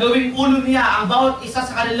sa gawing ulo niya. Ang bawat isa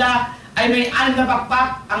sa kanila ay may 6 na pakpak.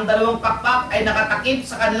 Ang 2 pakpak ay nakatakip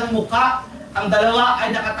sa kanilang mukha. Ang 2 ay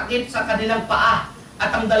nakatakip sa kanilang paa.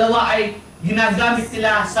 At ang 2 ay ginagamit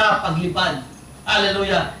nila sa paglipad.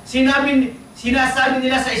 Hallelujah. Sinasabi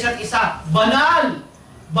nila sa isa't isa, banal,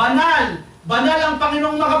 banal, banal ang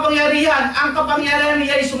Panginoong makapangyarihan. Ang kapangyarihan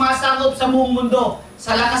niya ay sumasakop sa buong mundo.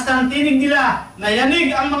 Sa lakas ng tinig nila, nayanig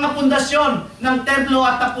ang mga pundasyon ng templo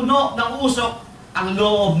at napuno ng usok ang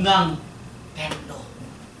loob ng templo.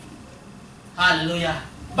 Hallelujah.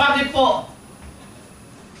 Bakit po?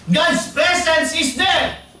 God's presence is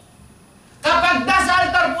there. Kapag nasa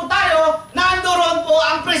altar po tayo, nandoon po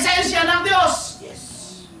ang presensya ng Diyos. Yes.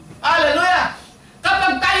 Hallelujah.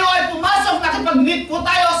 Kapag tayo ay pumasok, nakipag-meet po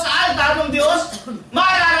tayo sa altar ng Diyos,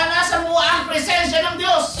 mararanasan mo ang presensya ng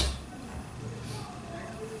Diyos.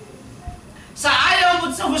 Sa ayaw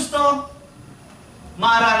mo sa gusto,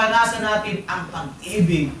 mararanasan natin ang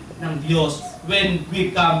pag-ibig ng Diyos when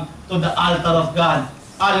we come to the altar of God.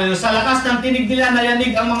 Hallelujah. Sa lakas ng tinig nila,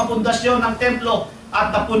 nayanig ang mga pundasyon ng templo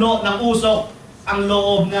at napuno ng usok ang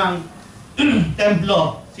loob ng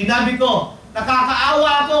templo. Sinabi ko,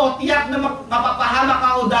 nakakaawa ako, tiyak na mapapahamak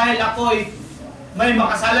ako dahil ako'y may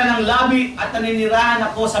makasalan ng labi at naninirahan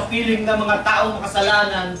ako sa piling ng mga taong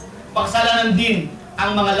makasalanan din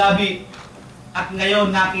ang mga labi. At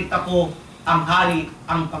ngayon nakita ko ang hari,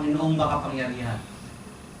 ang Panginoong makapangyarihan.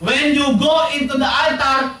 When you go into the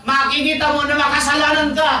altar, makikita mo na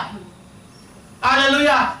makasalanan ka.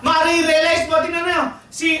 Hallelujah! Marirealize mo, tingnan mo,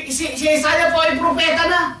 si Isaiah po ay propeta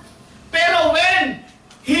na. Pero when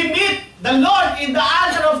he meet the Lord in the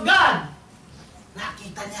altar of God,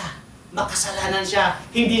 nakita niya, makasalanan siya.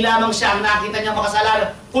 Hindi lamang siya ang nakita niya makasalanan,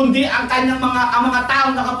 kundi ang kanyang mga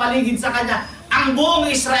taong nakapaligid sa kanya. Ang buong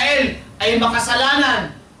Israel ay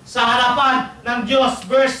makasalanan sa harapan ng Diyos.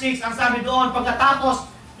 Verse 6, ang sabi doon, pagkatapos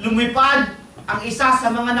lumipad ang isa sa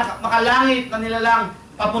mga makalangit na nilalang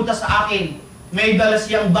papunta sa akin. May dala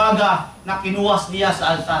siyang baga na kinuwas niya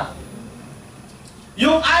sa altar.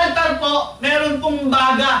 Yung altar po, meron pong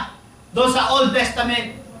baga doon sa Old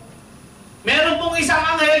Testament. Meron pong isang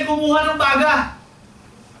anghel kumuha ng baga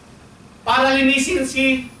para linisin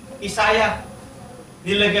si Isaiah.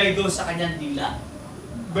 Nilagay doon sa kanyang dila.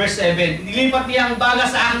 Verse 7, nilipat niya ang baga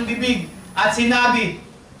sa aking bibig at sinabi,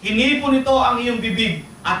 hinipon nito ang iyong bibig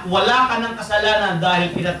at wala ka ng kasalanan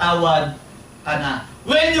dahil pinatawad ka na.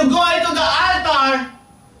 When you go into the altar,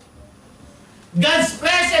 God's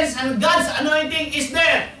presence and God's anointing is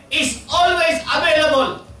there, is always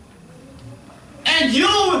available. And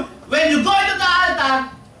you, when you go into the altar,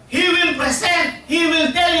 He will present, He will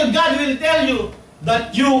tell you, God will tell you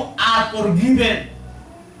that you are forgiven.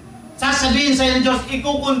 Sasabihin sa iyo ng Diyos,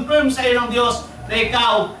 i-confirm sa iyo ng Diyos na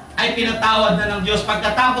ikaw ay pinatawad na ng Diyos.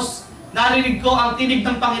 Pagkatapos narinig ko ang tinig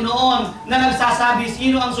ng Panginoon na nagsasabi,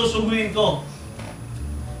 sino ang susuguin ko?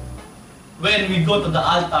 When we go to the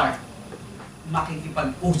altar,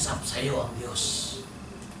 makikipag-usap sa iyo ang Diyos.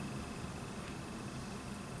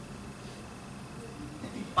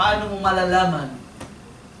 Paano mo malalaman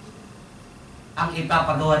ang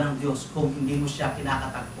ipapagawa ng Diyos kung hindi mo siya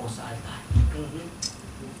kinakatagpo sa altar?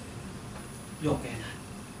 Yokenan.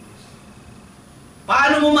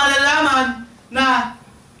 Paano mo malalaman na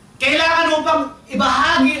kailangan mo pang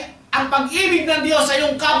ibahagi ang pag-ibig ng Diyos sa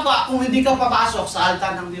iyong kapwa kung hindi ka papasok sa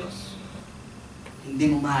altar ng Diyos?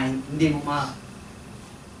 Hindi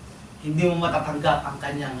mo matatanggap ang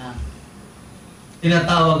kanyang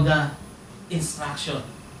tinatawag na instruction.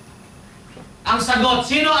 Ang sagot,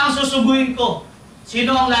 sino ang susuguin ko?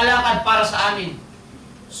 Sino ang lalakad para sa amin?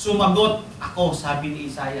 Sumagot ako, sabi ni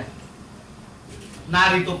Isaiah.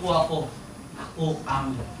 Narito po ako. Ako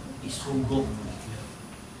ang isugo.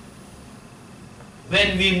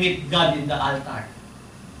 When we meet God in the altar,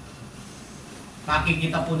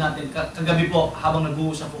 makikita po natin, kagabi po, habang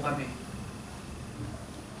nag-uusap po kami,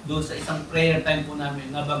 doon sa isang prayer time po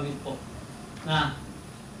namin, nabanggit po, na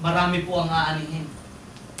marami po ang aanihin.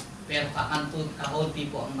 Pero kakaunti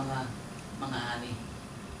po ang mga ani.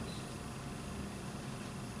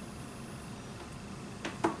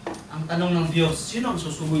 Ang tanong ng Diyos, sino ang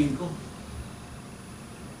susuguin ko?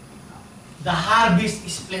 The harvest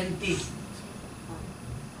is plenty,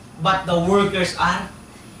 but the workers are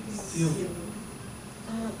few.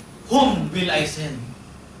 Whom will I send?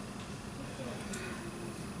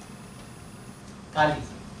 Kali.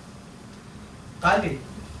 Kali.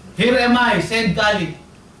 Here am I, send Kali.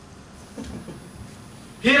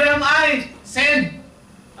 Here am I, send,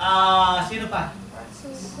 sino pa?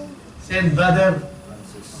 Send Brother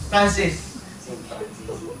Francis.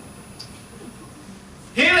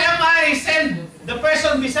 Here am I, send the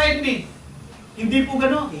person beside me. Hindi po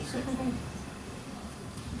gano'n.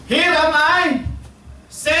 Here am I,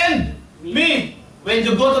 send me. When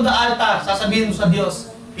you go to the altar, sasabihin mo sa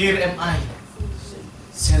Diyos, here am I,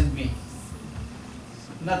 send me.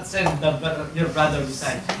 Not send your brother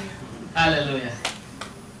beside. Hallelujah.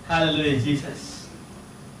 Hallelujah, Jesus.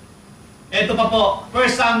 Ito pa po,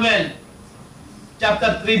 1 Samuel,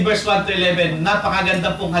 chapter 3, verse 1 to 11.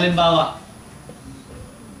 Napakaganda pong halimbawa.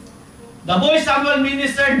 The boy Samuel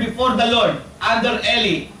ministered before the Lord under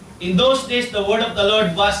Eli. In those days, the word of the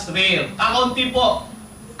Lord was rare. Kakaunti po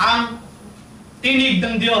ang tinig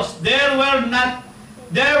ng Diyos. There were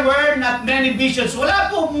not many visions.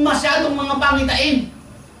 Wala po masyadong mga pangitain.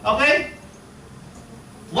 Okay?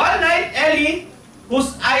 One night, Eli,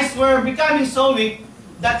 whose eyes were becoming so weak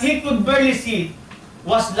that he could barely see,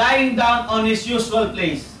 was lying down on his usual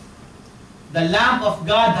place. The lamp of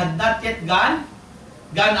God had not yet gone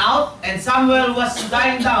out, and Samuel was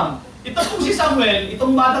lying down. Ito po si Samuel,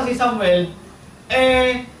 itong batang si Samuel,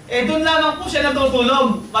 doon lamang po siya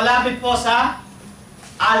natutulog, malapit po sa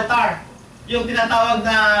altar. Yung tinatawag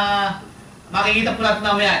na, makikita po natin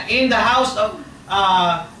mamaya, in the house of,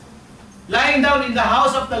 lying down in the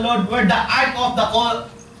house of the Lord where the ark of God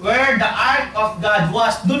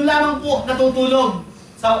was. Doon lamang po natutulog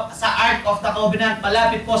sa ark of the covenant,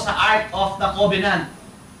 malapit po sa ark of the covenant.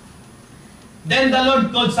 Then the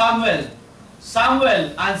Lord called Samuel.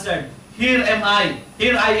 Samuel answered, here am I,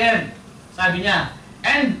 here I am. Sabi niya.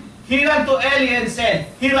 And he ran to Eli and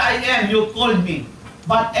said, here I am, you called me.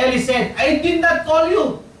 But Eli said, I did not call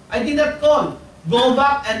you. I did not call. Go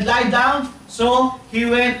back and lie down. So he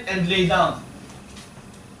went and lay down.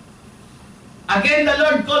 Again the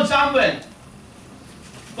Lord called Samuel.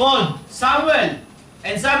 Called Samuel.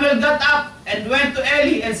 And Samuel got up and went to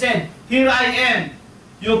Eli and said, here I am,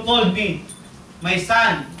 you called me. My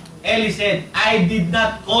son, Eli said, I did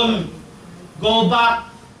not call you. Go back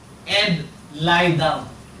and lie down.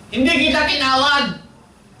 Hindi kita tinawag.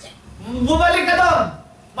 Bumalik ka doon.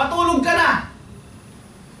 Matulog ka na.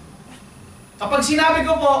 Kapag sinabi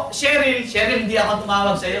ko po, Cheryl, hindi ako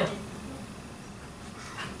tumawag sa iyo.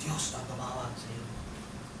 Ang Diyos ang tumawag sa iyo.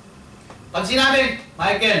 Pag sinabi,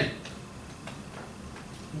 Michael,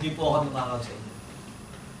 hindi po ako tumawag sa iyo.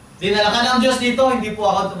 Dinala ka ng Diyos dito, hindi po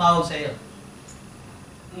ako tumawag sa iyo.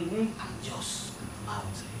 Ang Diyos ang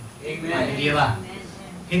tumawag sa iyo. Amen. Mira.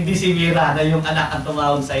 Hindi si Mira na yung anak ang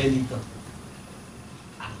tumawag sa iyo dito.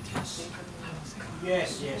 Ang Diyos ang tumawag sa iyo.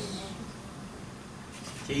 Yes, yes.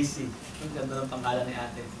 JC. Ang ganda ng pangalan ni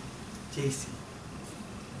ate. JC.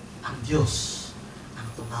 Ang Diyos ang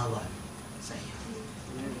tumawag sa iyo.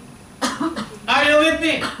 Are you with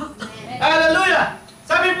me? Hallelujah!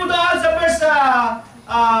 Sabi po doon sa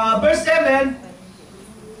verse 7,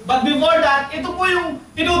 but before that, ito po yung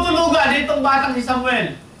tinutulugan nitong batang si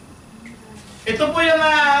Samuel. Ito po yung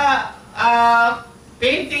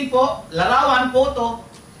painting po, larawan, photo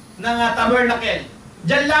ng tabernacle.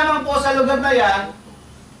 Diyan lamang po sa lugar na yan,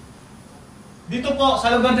 dito po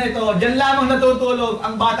sa lugar na ito, diyan lamang natutulog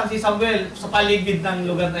ang batang si Samuel sa paligid ng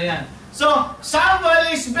lugar na yan. So,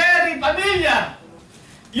 Samuel is very familiar.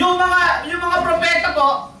 Yung mga propeta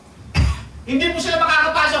po, hindi po sila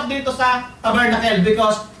makakapasok dito sa tabernacle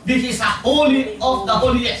because this is a holy of the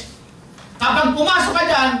holiest. Kapag pumasok ka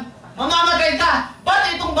dyan, mamamatay ka.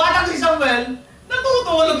 But itong batang si Samuel,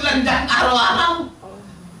 natutulog lang dyan araw-araw.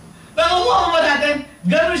 Nakukuha mo natin,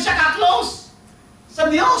 ganun siya ka-close sa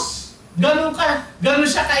Diyos. Ganun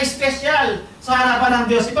siya ka-espesyal sa harapan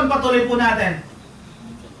ng Diyos. Ipagpatuloy po natin.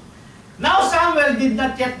 Now Samuel did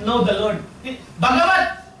not yet know the Lord.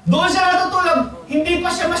 Bagamat doon siya natutulog, hindi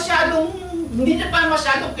niya pa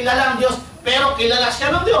masyadong kilala ang Diyos, pero kilala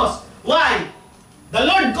siya ng Diyos. Why? The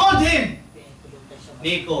Lord called him.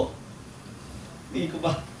 Nico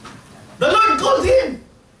ba? The Lord called him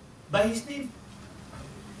by his name.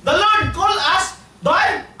 The Lord called us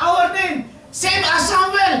by our name. Same as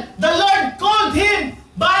Samuel, the Lord called him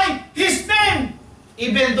by his name.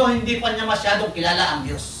 Even though hindi pa niya masyadong kilala ang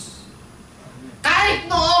Diyos. Kahit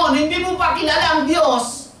noon, hindi mo pa kilala ang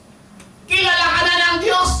Diyos, kilala ka na ng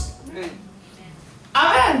Diyos.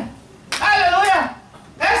 Amen. Hallelujah.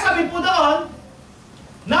 Kaya sabi po doon,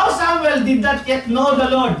 now Samuel did not yet know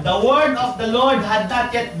the Lord. The word of the Lord had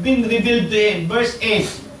not yet been revealed to him. Verse 8.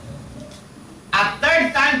 A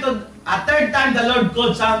third time the Lord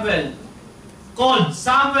called Samuel.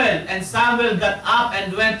 And Samuel got up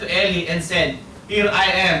and went to Eli and said, "Here I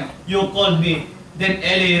am, you called me." Then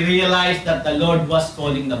Eli realized that the Lord was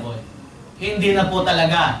calling the boy. Hindi na po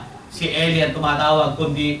talaga si Eli ang tumatawag,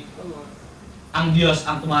 kundi ang Diyos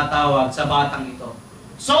ang tumatawag sa batang ito.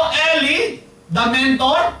 So Eli, the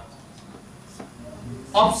mentor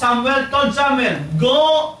of Samuel, told Samuel,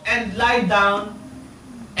 "Go and lie down,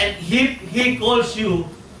 and if he calls you,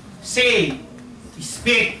 say,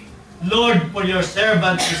 'Speak, Lord, for your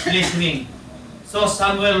servant is listening.'" So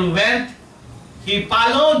Samuel went, he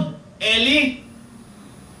followed Eli,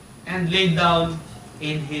 and laid down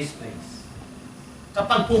in his place.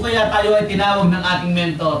 Kapag po kaya tayo ay tinawag ng ating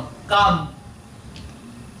mentor, come,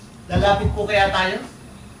 lalapit po kaya tayo?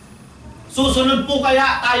 Susunod po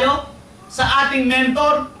kaya tayo sa ating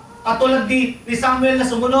mentor, katulad ni Samuel na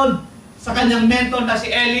sumunod sa kanyang mentor na si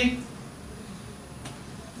Eli?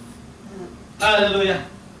 Hallelujah.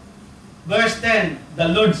 Verse 10, the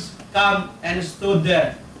Lord come and stood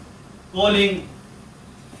there, calling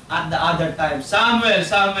at the other time, "Samuel,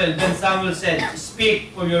 Samuel." Then Samuel said,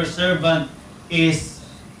 "Speak, for your servant is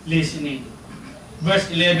listening."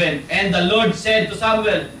 Verse 11, and the Lord said to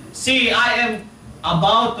Samuel, "See, I am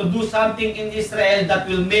about to do something in Israel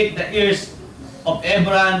that will make the ears of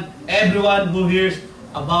everyone who hears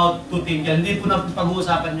about to tingle." Hindi po na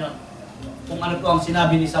pag-uusapan yun kung ano po ang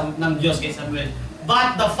sinabi ng Diyos kay Samuel.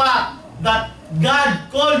 But the fact that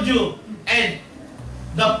God called you, and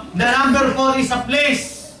the number 4 is a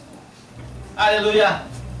place. Hallelujah.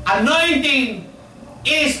 Anointing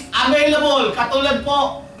is available. Katulad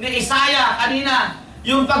po ni Isaiah kanina,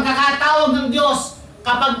 yung pagkakatawag ng Diyos,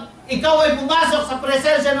 kapag ikaw ay pumasok sa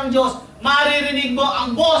presensya ng Diyos, maririnig mo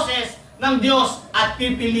ang boses ng Diyos at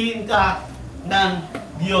pipiliin ka ng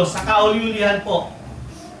Diyos. Sa kauli-ulihan po,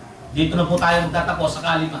 dito na po tayo magtatapos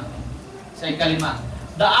sa ikalima.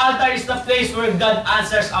 The altar is the place where God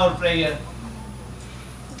answers our prayer.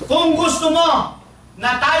 Kung gusto mo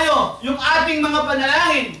na tayo, yung ating mga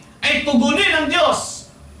panalangin, ay tugunin ng Diyos,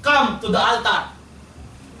 come to the altar.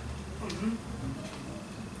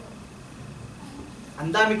 Ang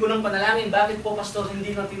dami ko ng panalangin. Bakit po, Pastor,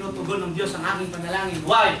 hindi na tinutugon ng Diyos ang aking panalangin?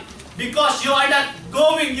 Why? Because you are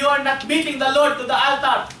not meeting the Lord to the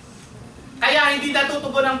altar. Kaya hindi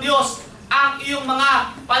natutugon ng Diyos ang iyong mga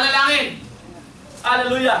panalangin.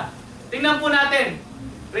 Hallelujah. Tingnan po natin.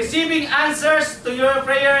 Receiving answers to your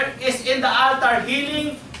prayer is in the altar.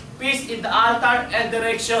 Healing, peace in the altar, and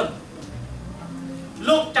direction.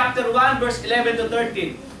 Luke chapter 1, verse 11 to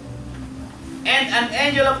 13. And an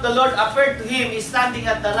angel of the Lord appeared to him, standing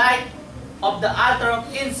at the right of the altar of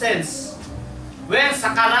incense. When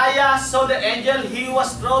Zachariah saw the angel, he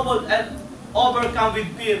was troubled and overcome with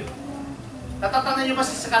fear. Natatandaan niyo ba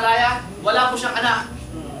si Zachariah? Wala po siyang anak.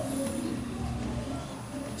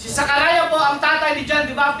 Si Zachariah po ang tatay ni John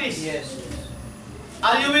the Baptist. Yes.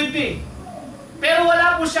 Are you with me? Pero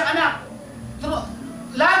wala po siyang anak.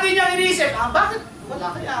 Lagi niyang inisip, bakit wala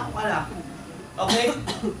kaya akong anak? Okay?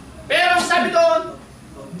 Pero sabi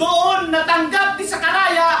doon natanggap ni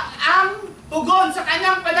Zachariah ang tugon sa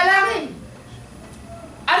kanyang panalangin.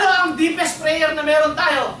 Ano ang deepest prayer na meron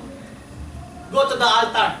tayo? Go to the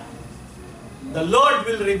altar. The Lord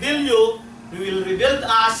will reveal to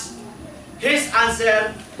us His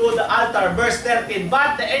answer to the altar. Verse 13.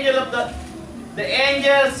 But the angel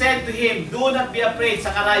said to him, "Do not be afraid,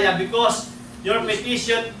 Zachariah, because your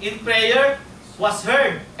petition in prayer was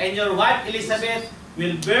heard, and your wife Elizabeth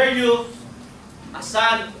will bear you a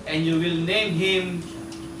son, and you will name him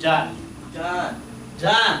John."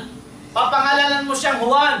 John. Papangalanan mo siyang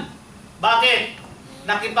Juan. Bakit?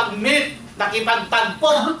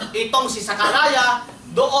 Nakipagtagpo itong si Zachariah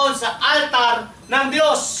doon sa altar ng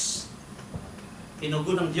Diyos.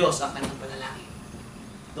 Tinugon ng Diyos ang kanyang panalangin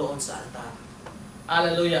doon sa altar.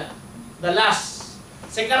 Hallelujah. The last.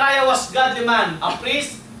 Zechariah was godly man, a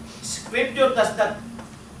priest. Scripture does not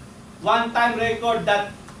one time record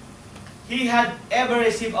that he had ever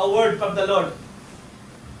received a word from the Lord.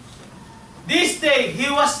 This day he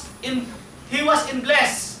was in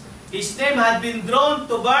bless. His name had been drawn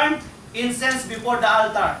to burn incense before the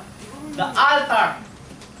altar. The altar.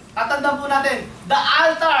 Tatandaan po natin, the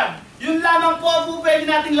altar. Yun lamang po ang pwede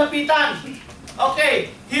nating lapitan. Okay,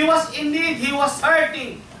 he was in need, he was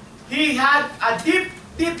hurting. He had a deep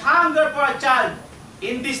hunger for a child.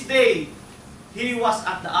 In this day, he was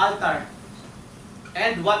at the altar.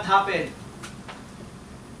 And what happened?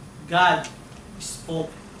 God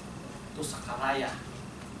spoke to Zachariah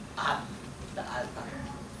at the altar.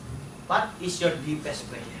 What is your deepest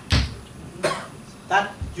prayer?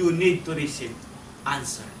 That you need to receive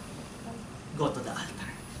answer. Go to the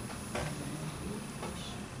altar.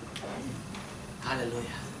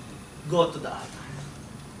 Hallelujah. Go to the altar.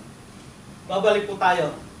 Babalik po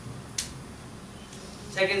tayo.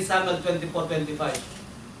 2 Samuel 24:25.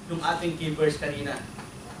 Yung ating key verse kanina.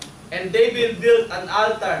 And David built an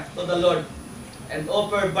altar to the Lord and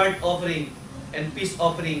offered burnt offering and peace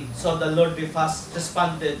offering. So the Lord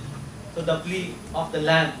responded to the plea of the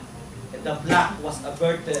land, and the plague was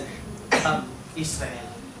averted from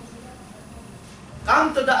Israel.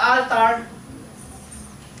 Come to the altar,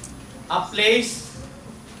 a place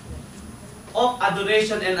of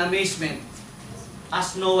adoration and amazement,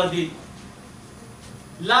 as Noah did.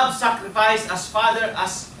 Love sacrifice of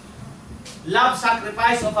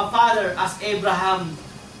a father as Abraham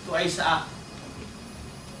to Isaac.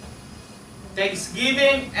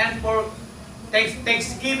 Thanksgiving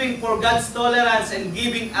for God's tolerance and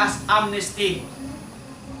giving us amnesty.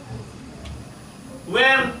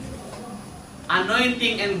 Where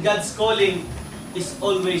anointing and God's calling is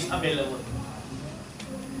always available.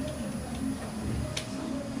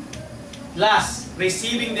 Last,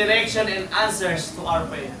 receiving direction and answers to our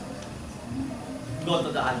prayer. Go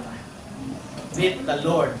to the altar. Meet the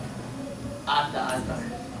Lord at the altar.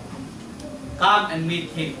 Come and meet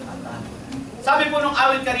Him at the altar. Sabi po nung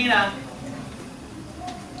awit kanina,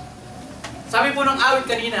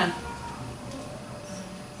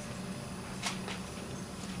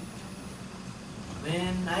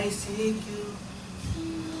 when I seek you,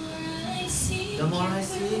 the more I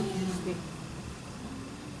seek you,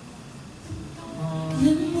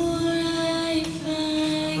 the more I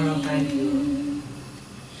find you,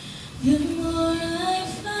 the more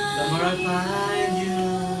I find you.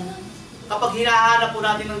 Kapag hinahanap po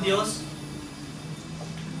natin ng Diyos,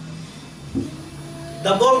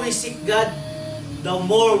 the more we seek God, the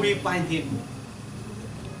more we find Him.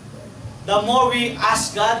 The more we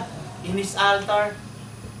ask God in His altar,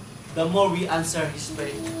 the more we answer His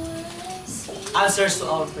prayer. Answers to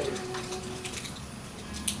our prayer.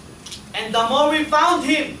 And the more we found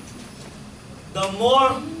Him, the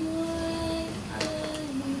more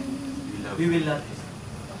we will love Him.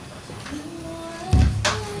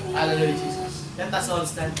 Hallelujah, Jesus. Let us all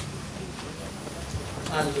stand.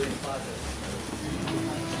 Hallelujah, Father.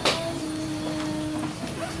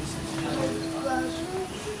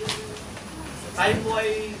 Tayo po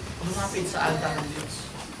ay lumapit sa altar ng Diyos.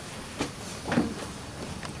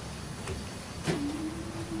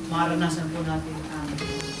 Maranasan po natin ang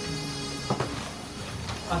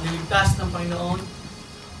pagliligtas ng Panginoon.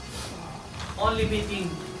 Only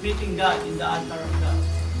meeting God in the altar of God.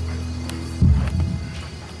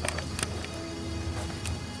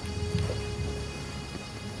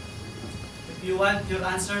 If you want your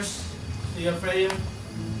answers to your prayer,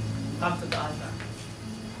 come to the altar.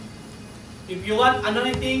 If you want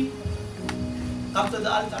anointing, come to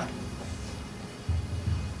the altar.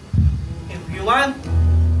 If you want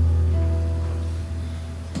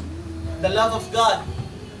the love of God,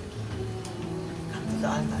 come to the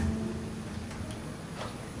altar.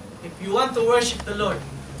 If you want to worship the Lord,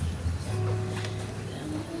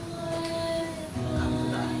 come to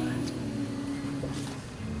the altar.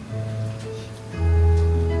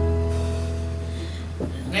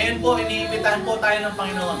 Ngayon po, iniimbitahan po tayo ng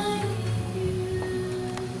Panginoon.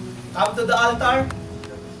 Come to the altar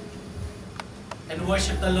and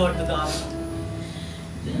worship the Lord to the altar.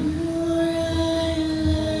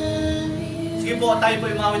 Sige po, tayo po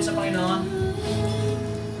umawit sa Panginoon.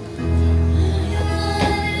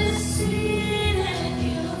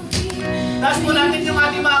 Taas po natin yung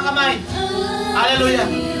ating mga kamay. Hallelujah.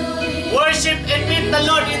 Worship and meet the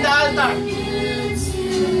Lord in the altar.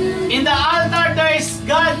 In the altar, there is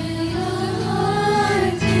God.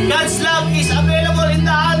 God's love is available in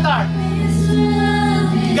the altar.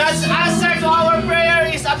 God's answer to our prayer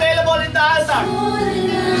is available in the altar.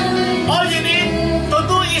 All you need to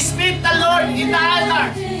do is meet the Lord in the altar.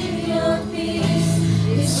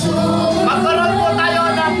 Magkaroon po tayo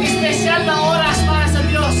ng espesyal na oras para sa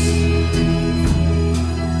Diyos.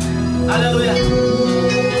 Hallelujah.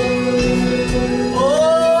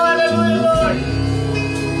 Oh, hallelujah, Lord.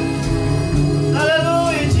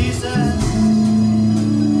 Hallelujah, Jesus.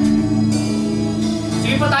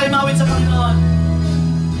 Sige po tayo mawit sa Panginoon.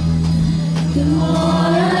 The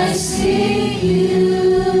more I see you,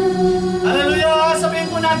 Hallelujah.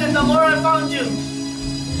 Sabihin po natin, the more I found you,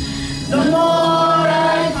 the more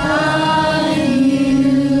I find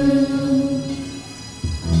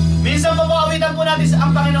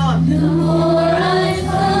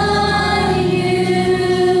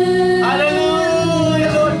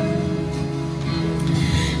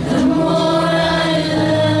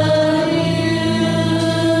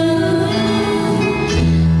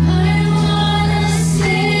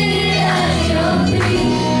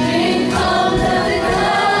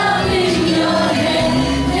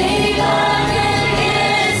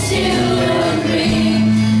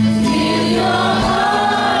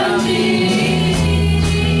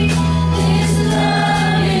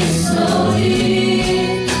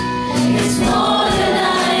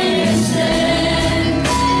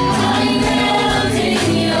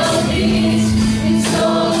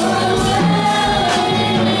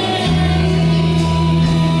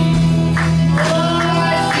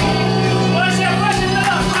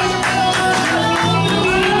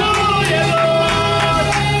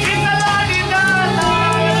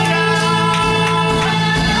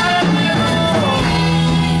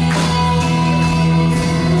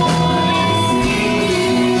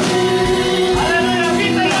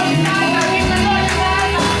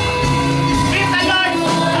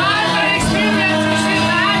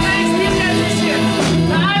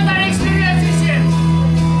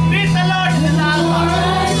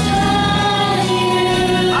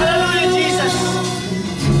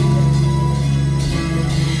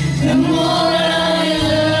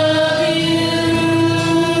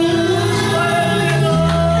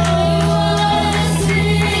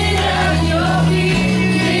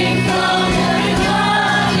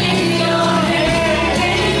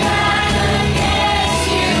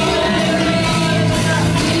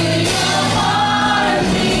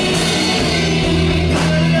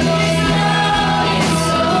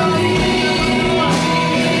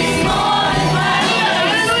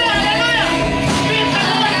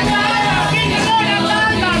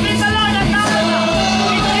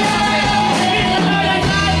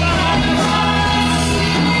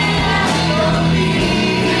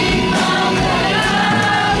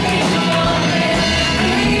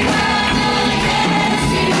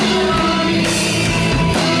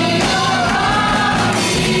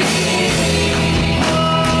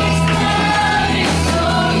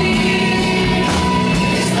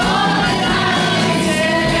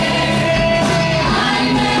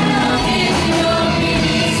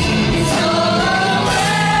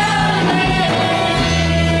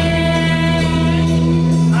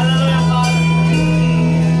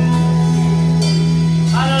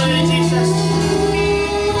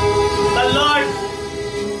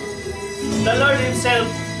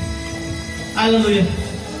Hallelujah.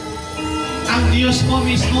 Ang Diyos po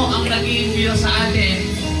mismo ang nag-iimbita sa atin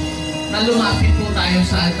na lumapit po tayo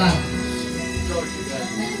sa altar.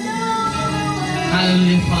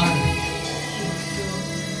 Hallelujah, Father.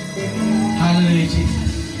 Hallelujah,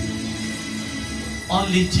 Jesus.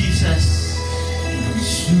 Only Jesus.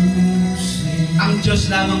 Ang Diyos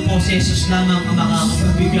lamang po, si Jesus lamang ang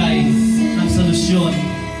makakapagbigay ng solusyon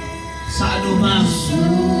sa anumang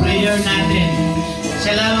prayer natin.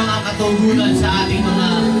 Siya lamang ang katugunan sa ating mga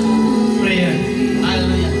prayer.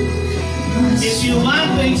 Hallelujah. If you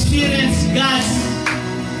want to experience God's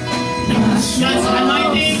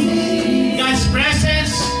anointing, God's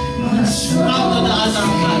presence, come to the altar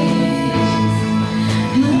of God.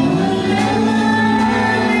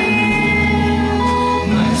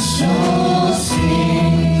 My soul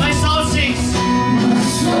sings.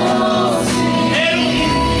 And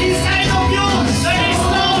inside of you, there is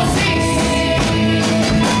no sings.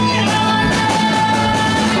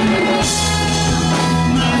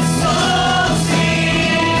 My soul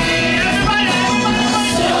sings. Everybody, my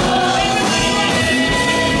soul sings.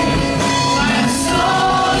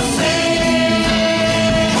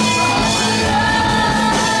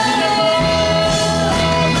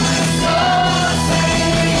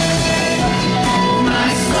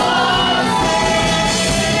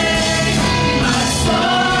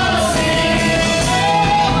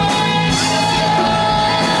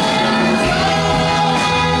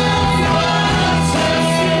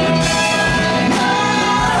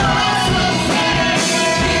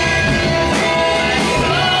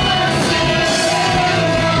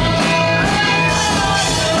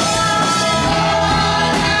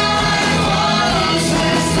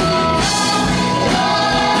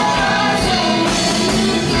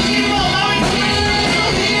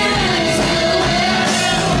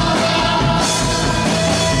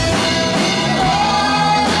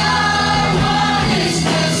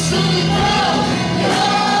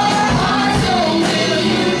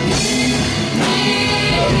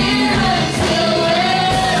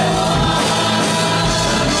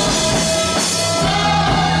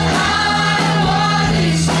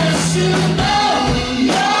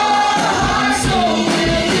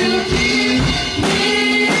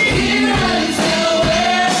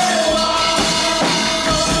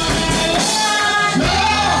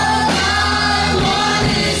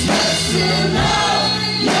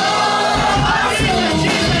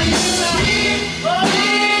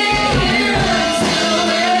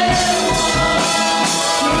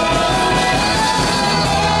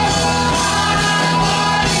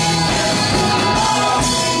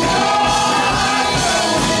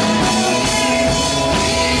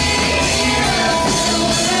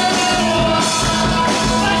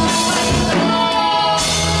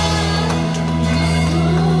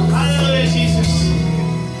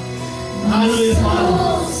 Hallelujah, Father.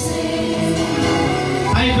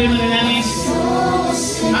 Tayo po'y manalangin.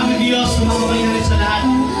 Ang Diyos, sumamayarin sa lahat.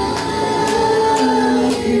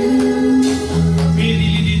 We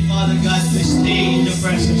really need, Father God, to stay in your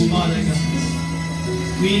presence, Father God.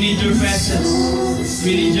 We need your presence.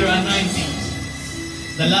 We need your anointing.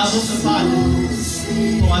 The love of the Father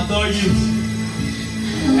to adore you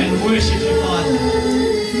and worship you, Father.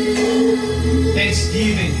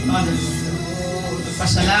 Thanksgiving, Father.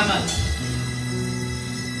 Pasalamat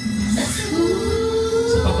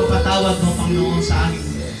sa pagpapatawad mo, Panginoon, sa aming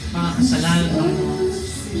mga kasalanan, Panginoon,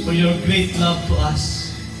 for your great love to us.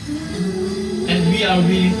 And we are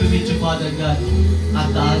willing to meet you, Father God, at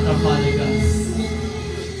the altar, Father God.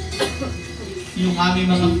 Yung aming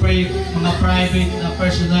mga private na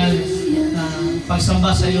personal na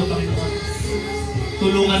pagsamba sa iyo, Panginoon.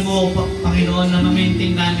 Tulungan mo, Panginoon, na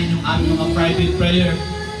ma-maintain namin yung aming mga private prayer,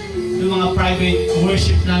 yung mga private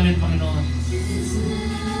worship namin, Panginoon.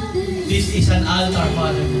 This is an altar,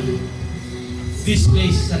 Father God. This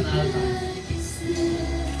place is an altar.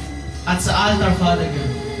 At sa altar, Father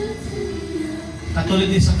God,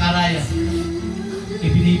 katulad din sa karaya,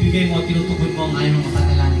 ibinibigay mo at tinutugon mo ang aming mga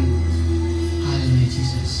panalangin. Hallelujah,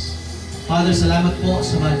 Jesus. Father, salamat po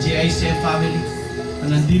sa mga Gicm family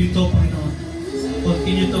na nandito, Panginoon.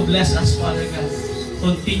 Continue to bless us, Father God.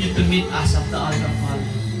 Continue to meet us at the altar, Father.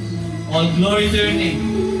 All glory to your name.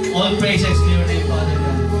 All praises to your name, Father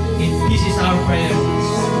God. And this is our prayer.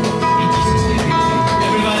 In Jesus' name we pray.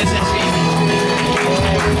 Everybody says amen.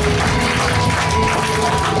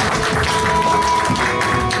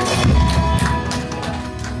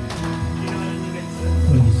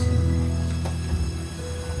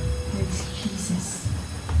 Jesus.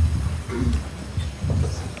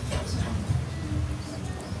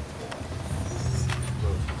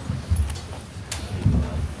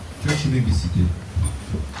 Church, you may be seated.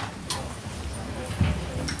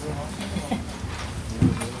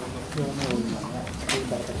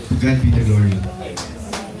 God be the glory.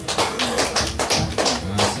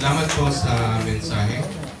 Salamat po sa mensahe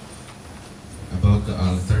about the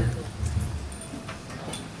altar.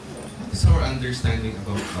 It's our understanding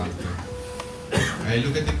about altar. I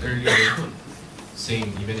look at it earlier,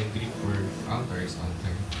 same, even in Greek word, altar is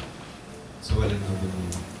altar. So walang double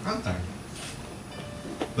altar.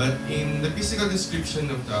 But in the physical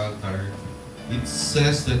description of the altar, it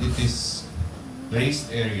says that it is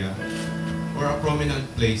raised area or a prominent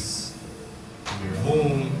place in your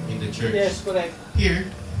home, in the church. Yes, correct.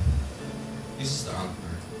 Here, this is the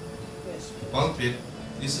altar. Yes. The pulpit,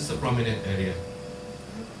 this is a prominent area.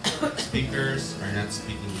 Speakers are not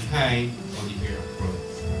speaking behind, only here up front.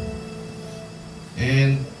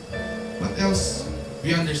 And what else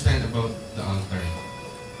we understand about the altar?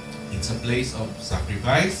 It's a place of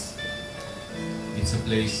sacrifice. It's a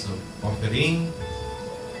place of offering.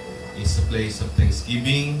 It's a place of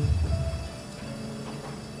thanksgiving.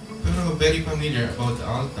 Pero very familiar about the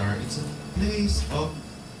altar, it's a place of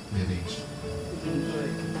marriage.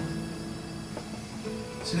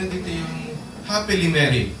 Sino dito yung happily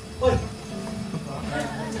married? Yan.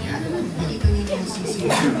 Pakita niyo yung sising.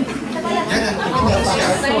 Yan ang kita siya.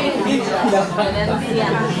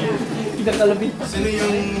 Sino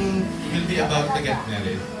yung will be about to get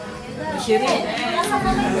married? Will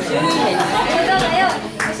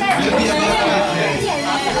be about to get married.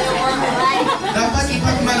 Dapat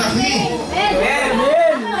ipagmalaki.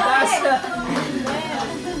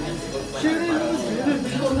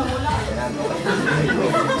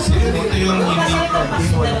 Sino dito yung hindi?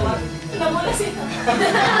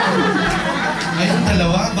 Ay, yung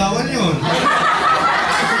dalawa, bawal yun.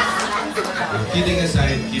 Kidding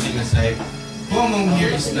aside, who among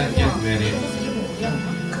here is not yet married?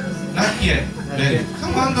 Not yet married.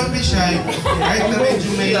 Come on, don't be shy. Kahit na medyo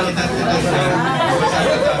may edad-edad na,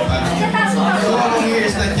 basta pa. Who among here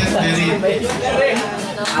is not yet married?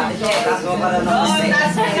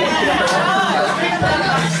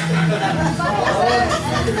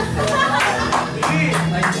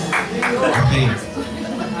 Okay.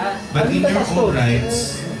 But in your own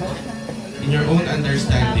rights, in your own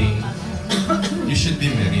understanding, you should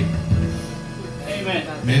be married. Amen.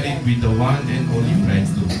 Married with the one and only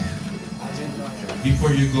bridegroom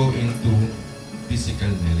before you go into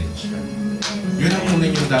physical marriage. Yun ang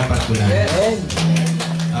unang yung dapat tunayan.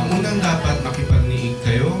 Ang unang dapat makipagniig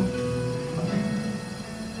kayo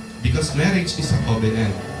because marriage is a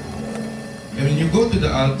covenant. And when you go to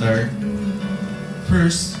the altar,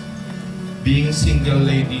 first, being single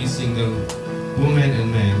lady, single woman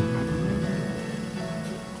and man,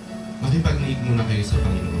 makipagniig muna kayo sa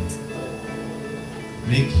Panginoon.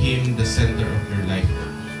 Make Him the center of your life.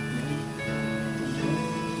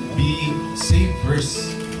 Be saved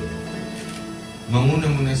first.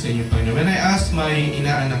 Manguna muna sa inyo, Panginoon. When I asked my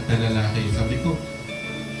inaanak na lalaki, sabi ko,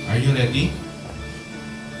 are you ready?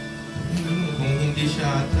 Kung hindi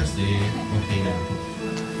siya atras, okay na ako.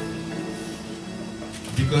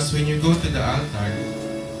 Because when you go to the altar,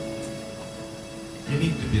 you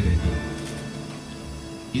need to be ready.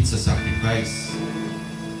 It's a sacrifice.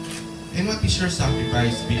 And what is your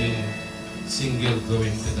sacrifice being single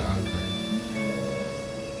going to the altar?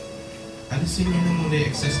 Alisin nyo na muna yung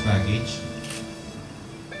excess baggage.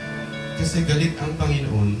 Kasi galit ang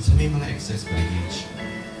Panginoon sa may mga excess baggage.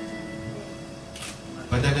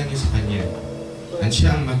 Padala nyo sa Kanya. At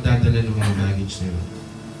siya ang magdadala ng mga baggage nyo.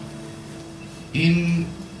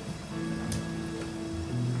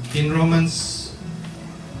 In Romans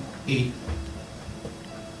 8,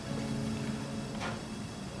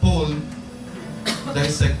 Paul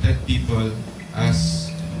dissected people as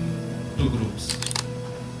two groups.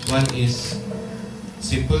 One is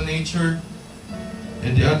simple nature,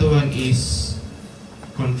 and the other one is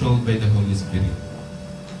controlled by the Holy Spirit.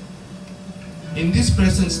 In this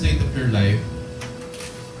present state of your life,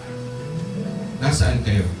 nasaan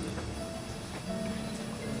kayo?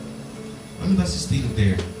 One was still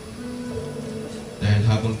there. Dahil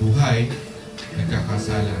habang buhay,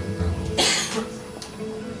 nagkakasala ang tao.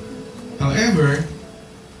 However,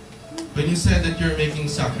 when you said that you're making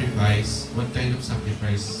sacrifice, what kind of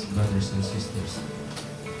sacrifice, brothers and sisters?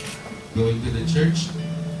 Going to the church,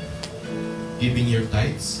 giving your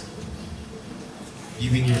tithes,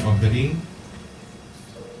 giving your offering,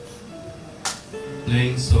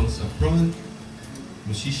 playing songs up front,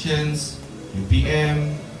 musicians,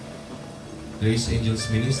 UPM, Grace Angels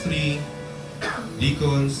Ministry,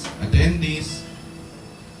 deacons, attendees.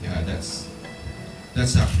 Yeah, that's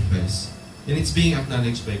sacrifice. And it's being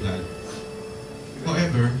acknowledged by God.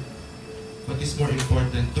 However, what is more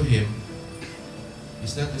important to Him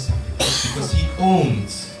is not the sacrifice because He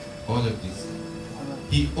owns all of this.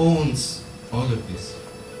 He owns all of this.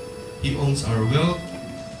 He owns our wealth.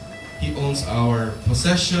 He owns our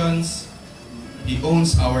possessions. He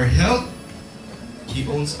owns our health. He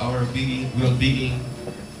owns our well-being.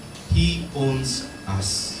 He owns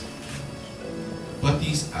us. What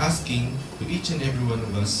He's asking to each and every one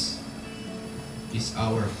of us is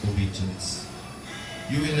our obedience.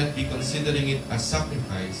 You will not be considering it as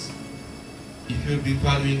sacrifice if you'll be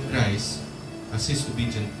following Christ as His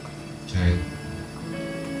obedient child.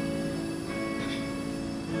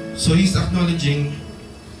 So He's acknowledging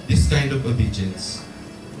this kind of obedience.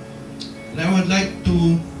 And I would like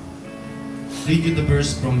to read you the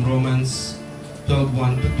verse from Romans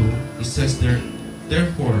 12:1-2. It says there,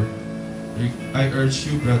 therefore, I urge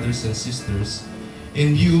you, brothers and sisters,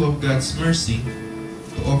 in view of God's mercy,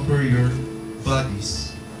 to offer your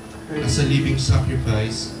bodies as a living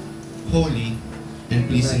sacrifice, holy and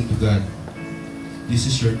pleasing to God. This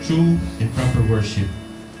is your true and proper worship.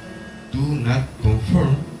 Do not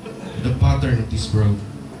conform to the pattern of this world,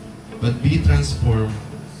 but be transformed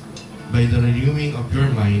by the renewing of your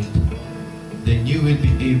mind. Then you will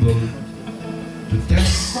be able to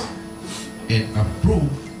test and approve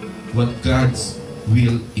what God's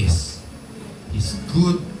will is. His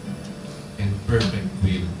good and perfect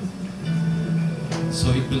will.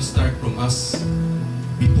 So it will start from us.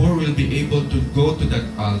 Before we'll be able to go to that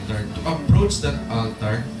altar, to approach that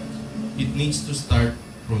altar, it needs to start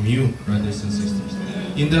from you, brothers and sisters.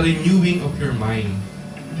 In the renewing of your mind,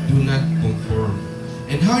 do not conform.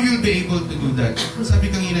 And how you'll be able to do that? Sabi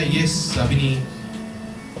kanina, yes, sabi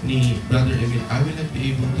ni Brother Emil, I will not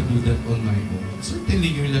be able to do that on my own. Certainly,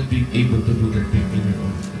 you will not be able to do that on your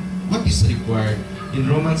own. What is required? In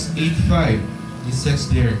Romans 8:5, it says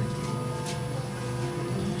there,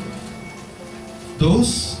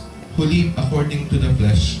 those who live according to the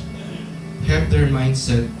flesh have their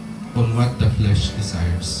mindset on what the flesh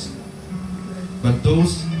desires. But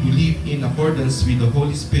those who live in accordance with the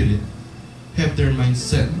Holy Spirit have their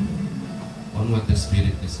mindset on what the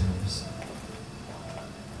Spirit desires.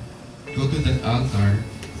 Go to that altar,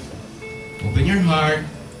 open your heart,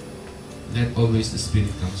 let always the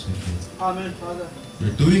Spirit comes with you. Amen, Father.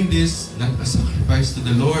 You're doing this not a sacrifice to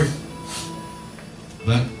the Lord,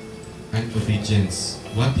 but an obedience.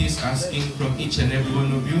 What He's asking from each and every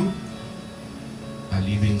one of you, a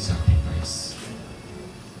living sacrifice.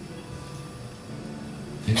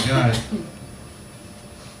 And God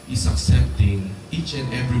is accepting each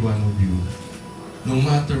and every one of you, no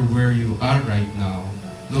matter where you are right now,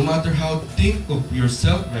 no matter how think of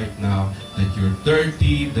yourself right now, that you're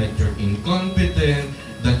dirty, that you're incompetent,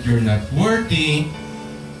 that you're not worthy.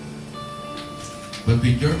 But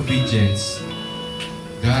with your obedience,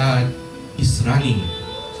 God is running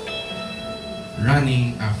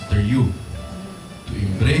after you, to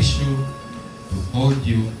embrace you, to hold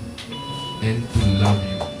you, and to love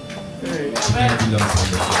you. God belongs to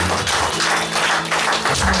you.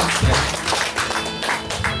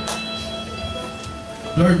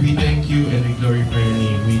 Lord, we thank you and we glorify your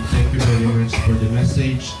name. We thank you very much for the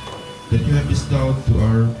message that you have bestowed to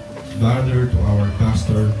our brother, to our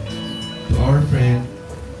pastor, to our friend,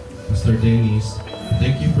 Pastor Dennis.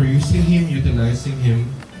 Thank you for using him, utilizing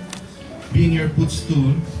him, being your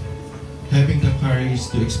footstool, having the courage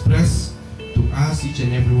to express to us, each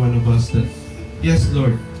and every one of us, that yes,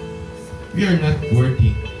 Lord, we are not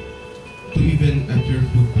worthy to even at your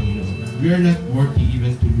foot, Panginoon. We are not worthy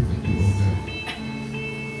even to look at you, O God.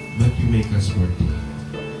 But you make us worthy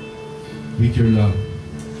with your love.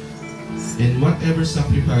 And whatever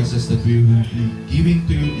sacrifices that we will be giving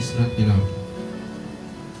to you is not enough.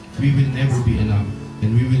 We will never be enough,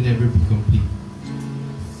 and we will never be complete.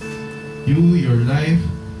 You, your life,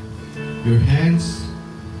 your hands,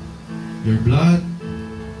 your blood,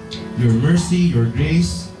 your mercy, your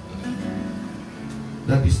grace,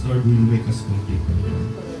 that is, Lord, will make us complete.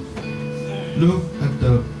 Look at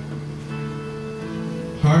the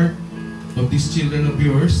heart of these children of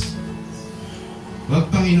yours. Wag,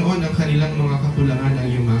 Panginoon, ang kanilang mga kakulangan ang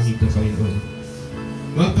iyong makita, Panginoon.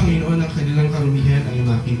 Wag, Panginoon, ang kanilang karumihan ang iyong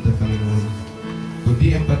makita, Panginoon.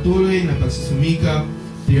 Kundi ang patuloy na pagsusumikap,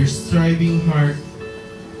 their striving heart,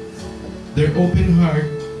 their open heart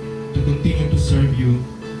to continue to serve you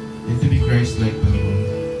and to be Christ-like, Panginoon.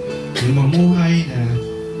 Yung mamuhay na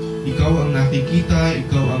ikaw ang nakikita,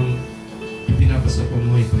 ikaw ang ipinapasa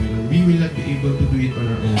pamuhay, Panginoon. We will not be able to do it on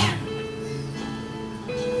our own.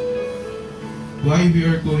 Why we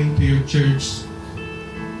are going to your church,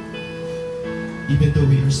 even though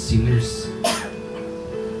we are sinners.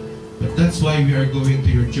 But that's why we are going to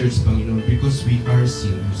your church, Panginoon, because we are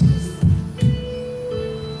sinners.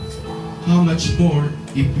 How much more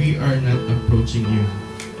if we are not approaching you?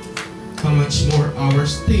 how much more our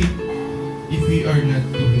state if we are not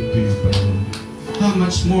going to you, Panginoon? How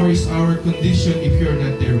much more is our condition if you're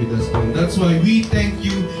not there with us, Panginoon? That's why we thank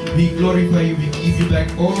you, we glorify you, we give you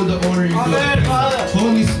back all the honor and glory.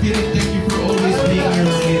 Holy Spirit, thank you for always being in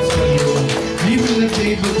our midst, Panginoon. We will not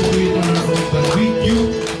be able to do it on our own, but with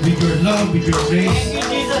you, with your love, with your grace,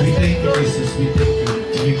 we thank you, Jesus. We thank you.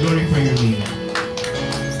 And we glorify your name.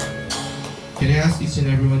 Can I ask each and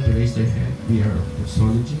everyone to raise their hand? We are of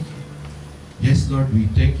Doxology. Yes, Lord, we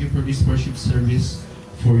thank you for this worship service,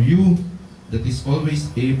 for you that is always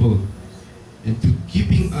able and to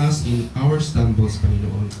keeping us in our stumbles,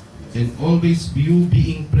 Panginoon, and always you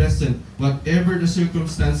being present, whatever the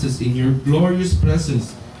circumstances, in your glorious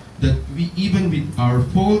presence, that we, even with our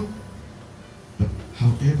fault, but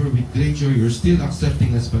however with great joy, you're still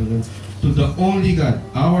accepting us, Panginoon, to the only God,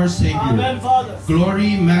 our Savior. Amen, Father.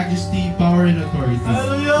 Glory, majesty, power, and authority.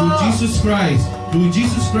 Through Jesus Christ, through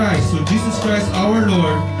Jesus Christ, through Jesus Christ our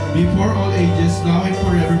Lord, before all ages, now and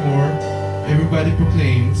forevermore. Everybody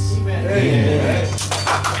proclaims, Amen.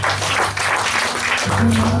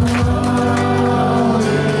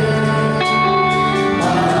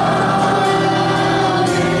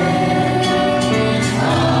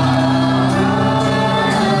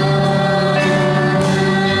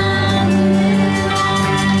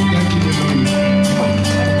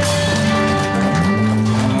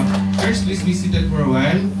 Please be seated for a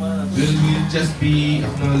while. We'll just be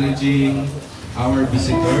acknowledging our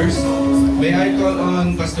visitors. May I call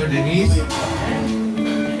on Pastor Denise?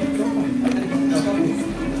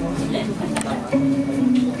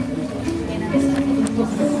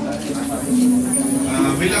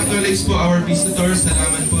 We'll acknowledge po our visitors.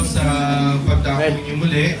 Salamat po sa pagdako ninyo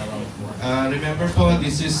muli. Remember po,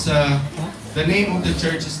 this is the name of the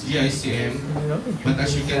church is Gicm, but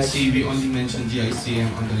as you can see, we only mentioned Gicm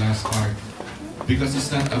on the last part because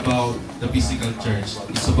it's not about the physical church,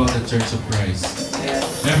 it's about the Church of Christ.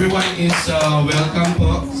 Everyone is welcome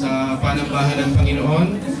po sa panambahan ng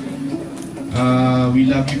Panginoon.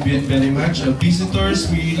 We love you very much.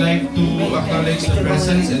 Visitors, we like to acknowledge the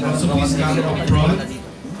presence and also please come up front.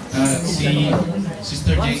 Si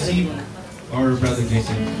Sister JC or Brother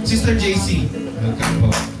JC. Sister JC, welcome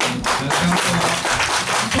po. Welcome po.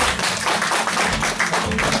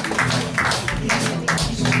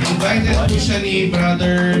 Invited po siya ni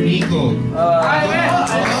Brother Nico.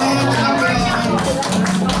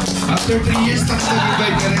 After 3 years, tapos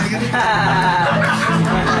nag-invite ka rin.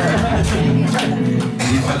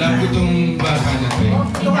 Hindi pala ko itong baka na ito.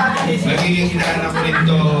 Nagiging inaanak ko rin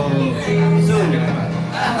ito.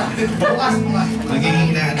 Nagiging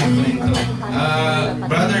inaanak ko rin ito.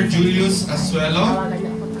 Brother Julius Asuelo.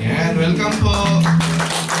 Yan, welcome po.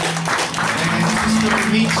 And Sister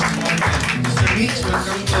Mitch. Sister Mitch,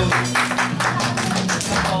 welcome po.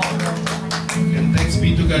 And thanks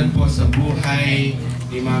be to God po sa buhay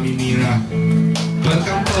ni Mami Mira.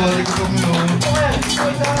 Welcome po.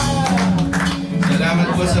 Salamat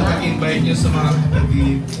po sa pag-invite niyo sa mga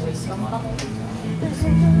kapatid.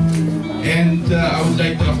 And I would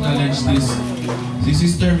like to acknowledge this. Si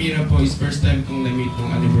Sister Mira po is first time kong na-meet ng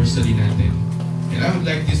anniversary natin. And I would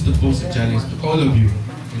like this to pose a challenge to all of you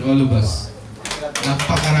and all of us.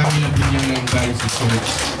 Napakarami na po niyang na-invite sa church.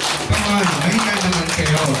 Come on, mahinga naman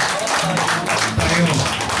kayo. Tayo.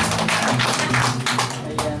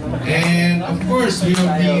 And of course, we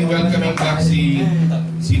will be welcoming back si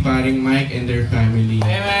Paring Mike and their family.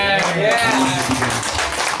 Amen.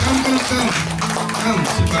 Come.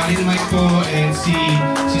 Si Paring Mike po and si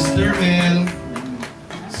Sister Mel,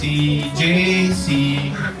 si Jay,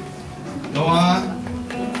 si Noah,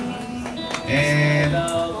 and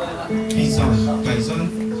Bison.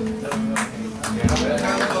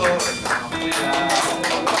 Welcome po.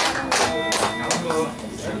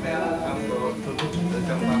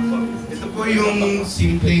 Ito po yung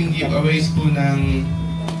simpleng giveaways po ng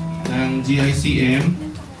Gicm.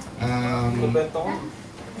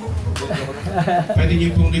 Pwede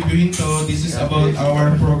niyo pong reviewin to. This is about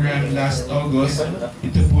our program last August.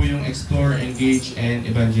 Ito po yung Explore, Engage, and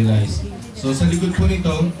Evangelize. So sa likod po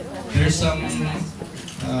nito, there's some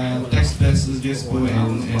text messages po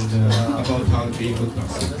and about how to be able to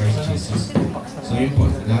accept Christ Jesus. So yun po.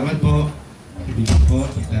 Salamat po. Ibigay po.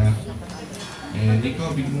 And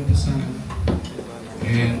ikaw, bigyan mo po sa...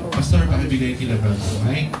 And Pastor, pakibigay kila Brother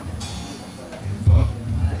Mike. Ayan po.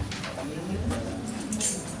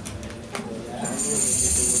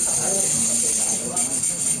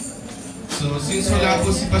 So, since wala po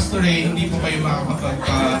si Pastor Ray, hindi po kayo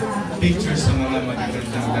makakapagpa-picture sa mga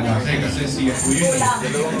magagandang lalaki kasi siya po yun eh.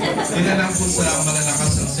 Yun na lang po sa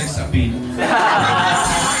malalakas ng sex appeal.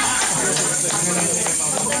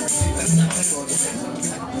 Thank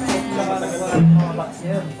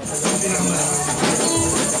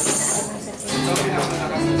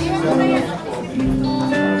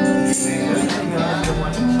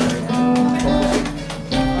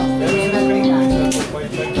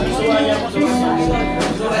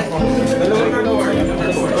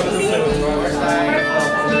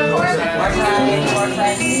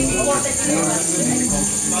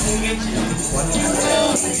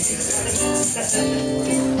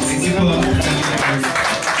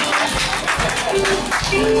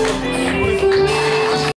you po.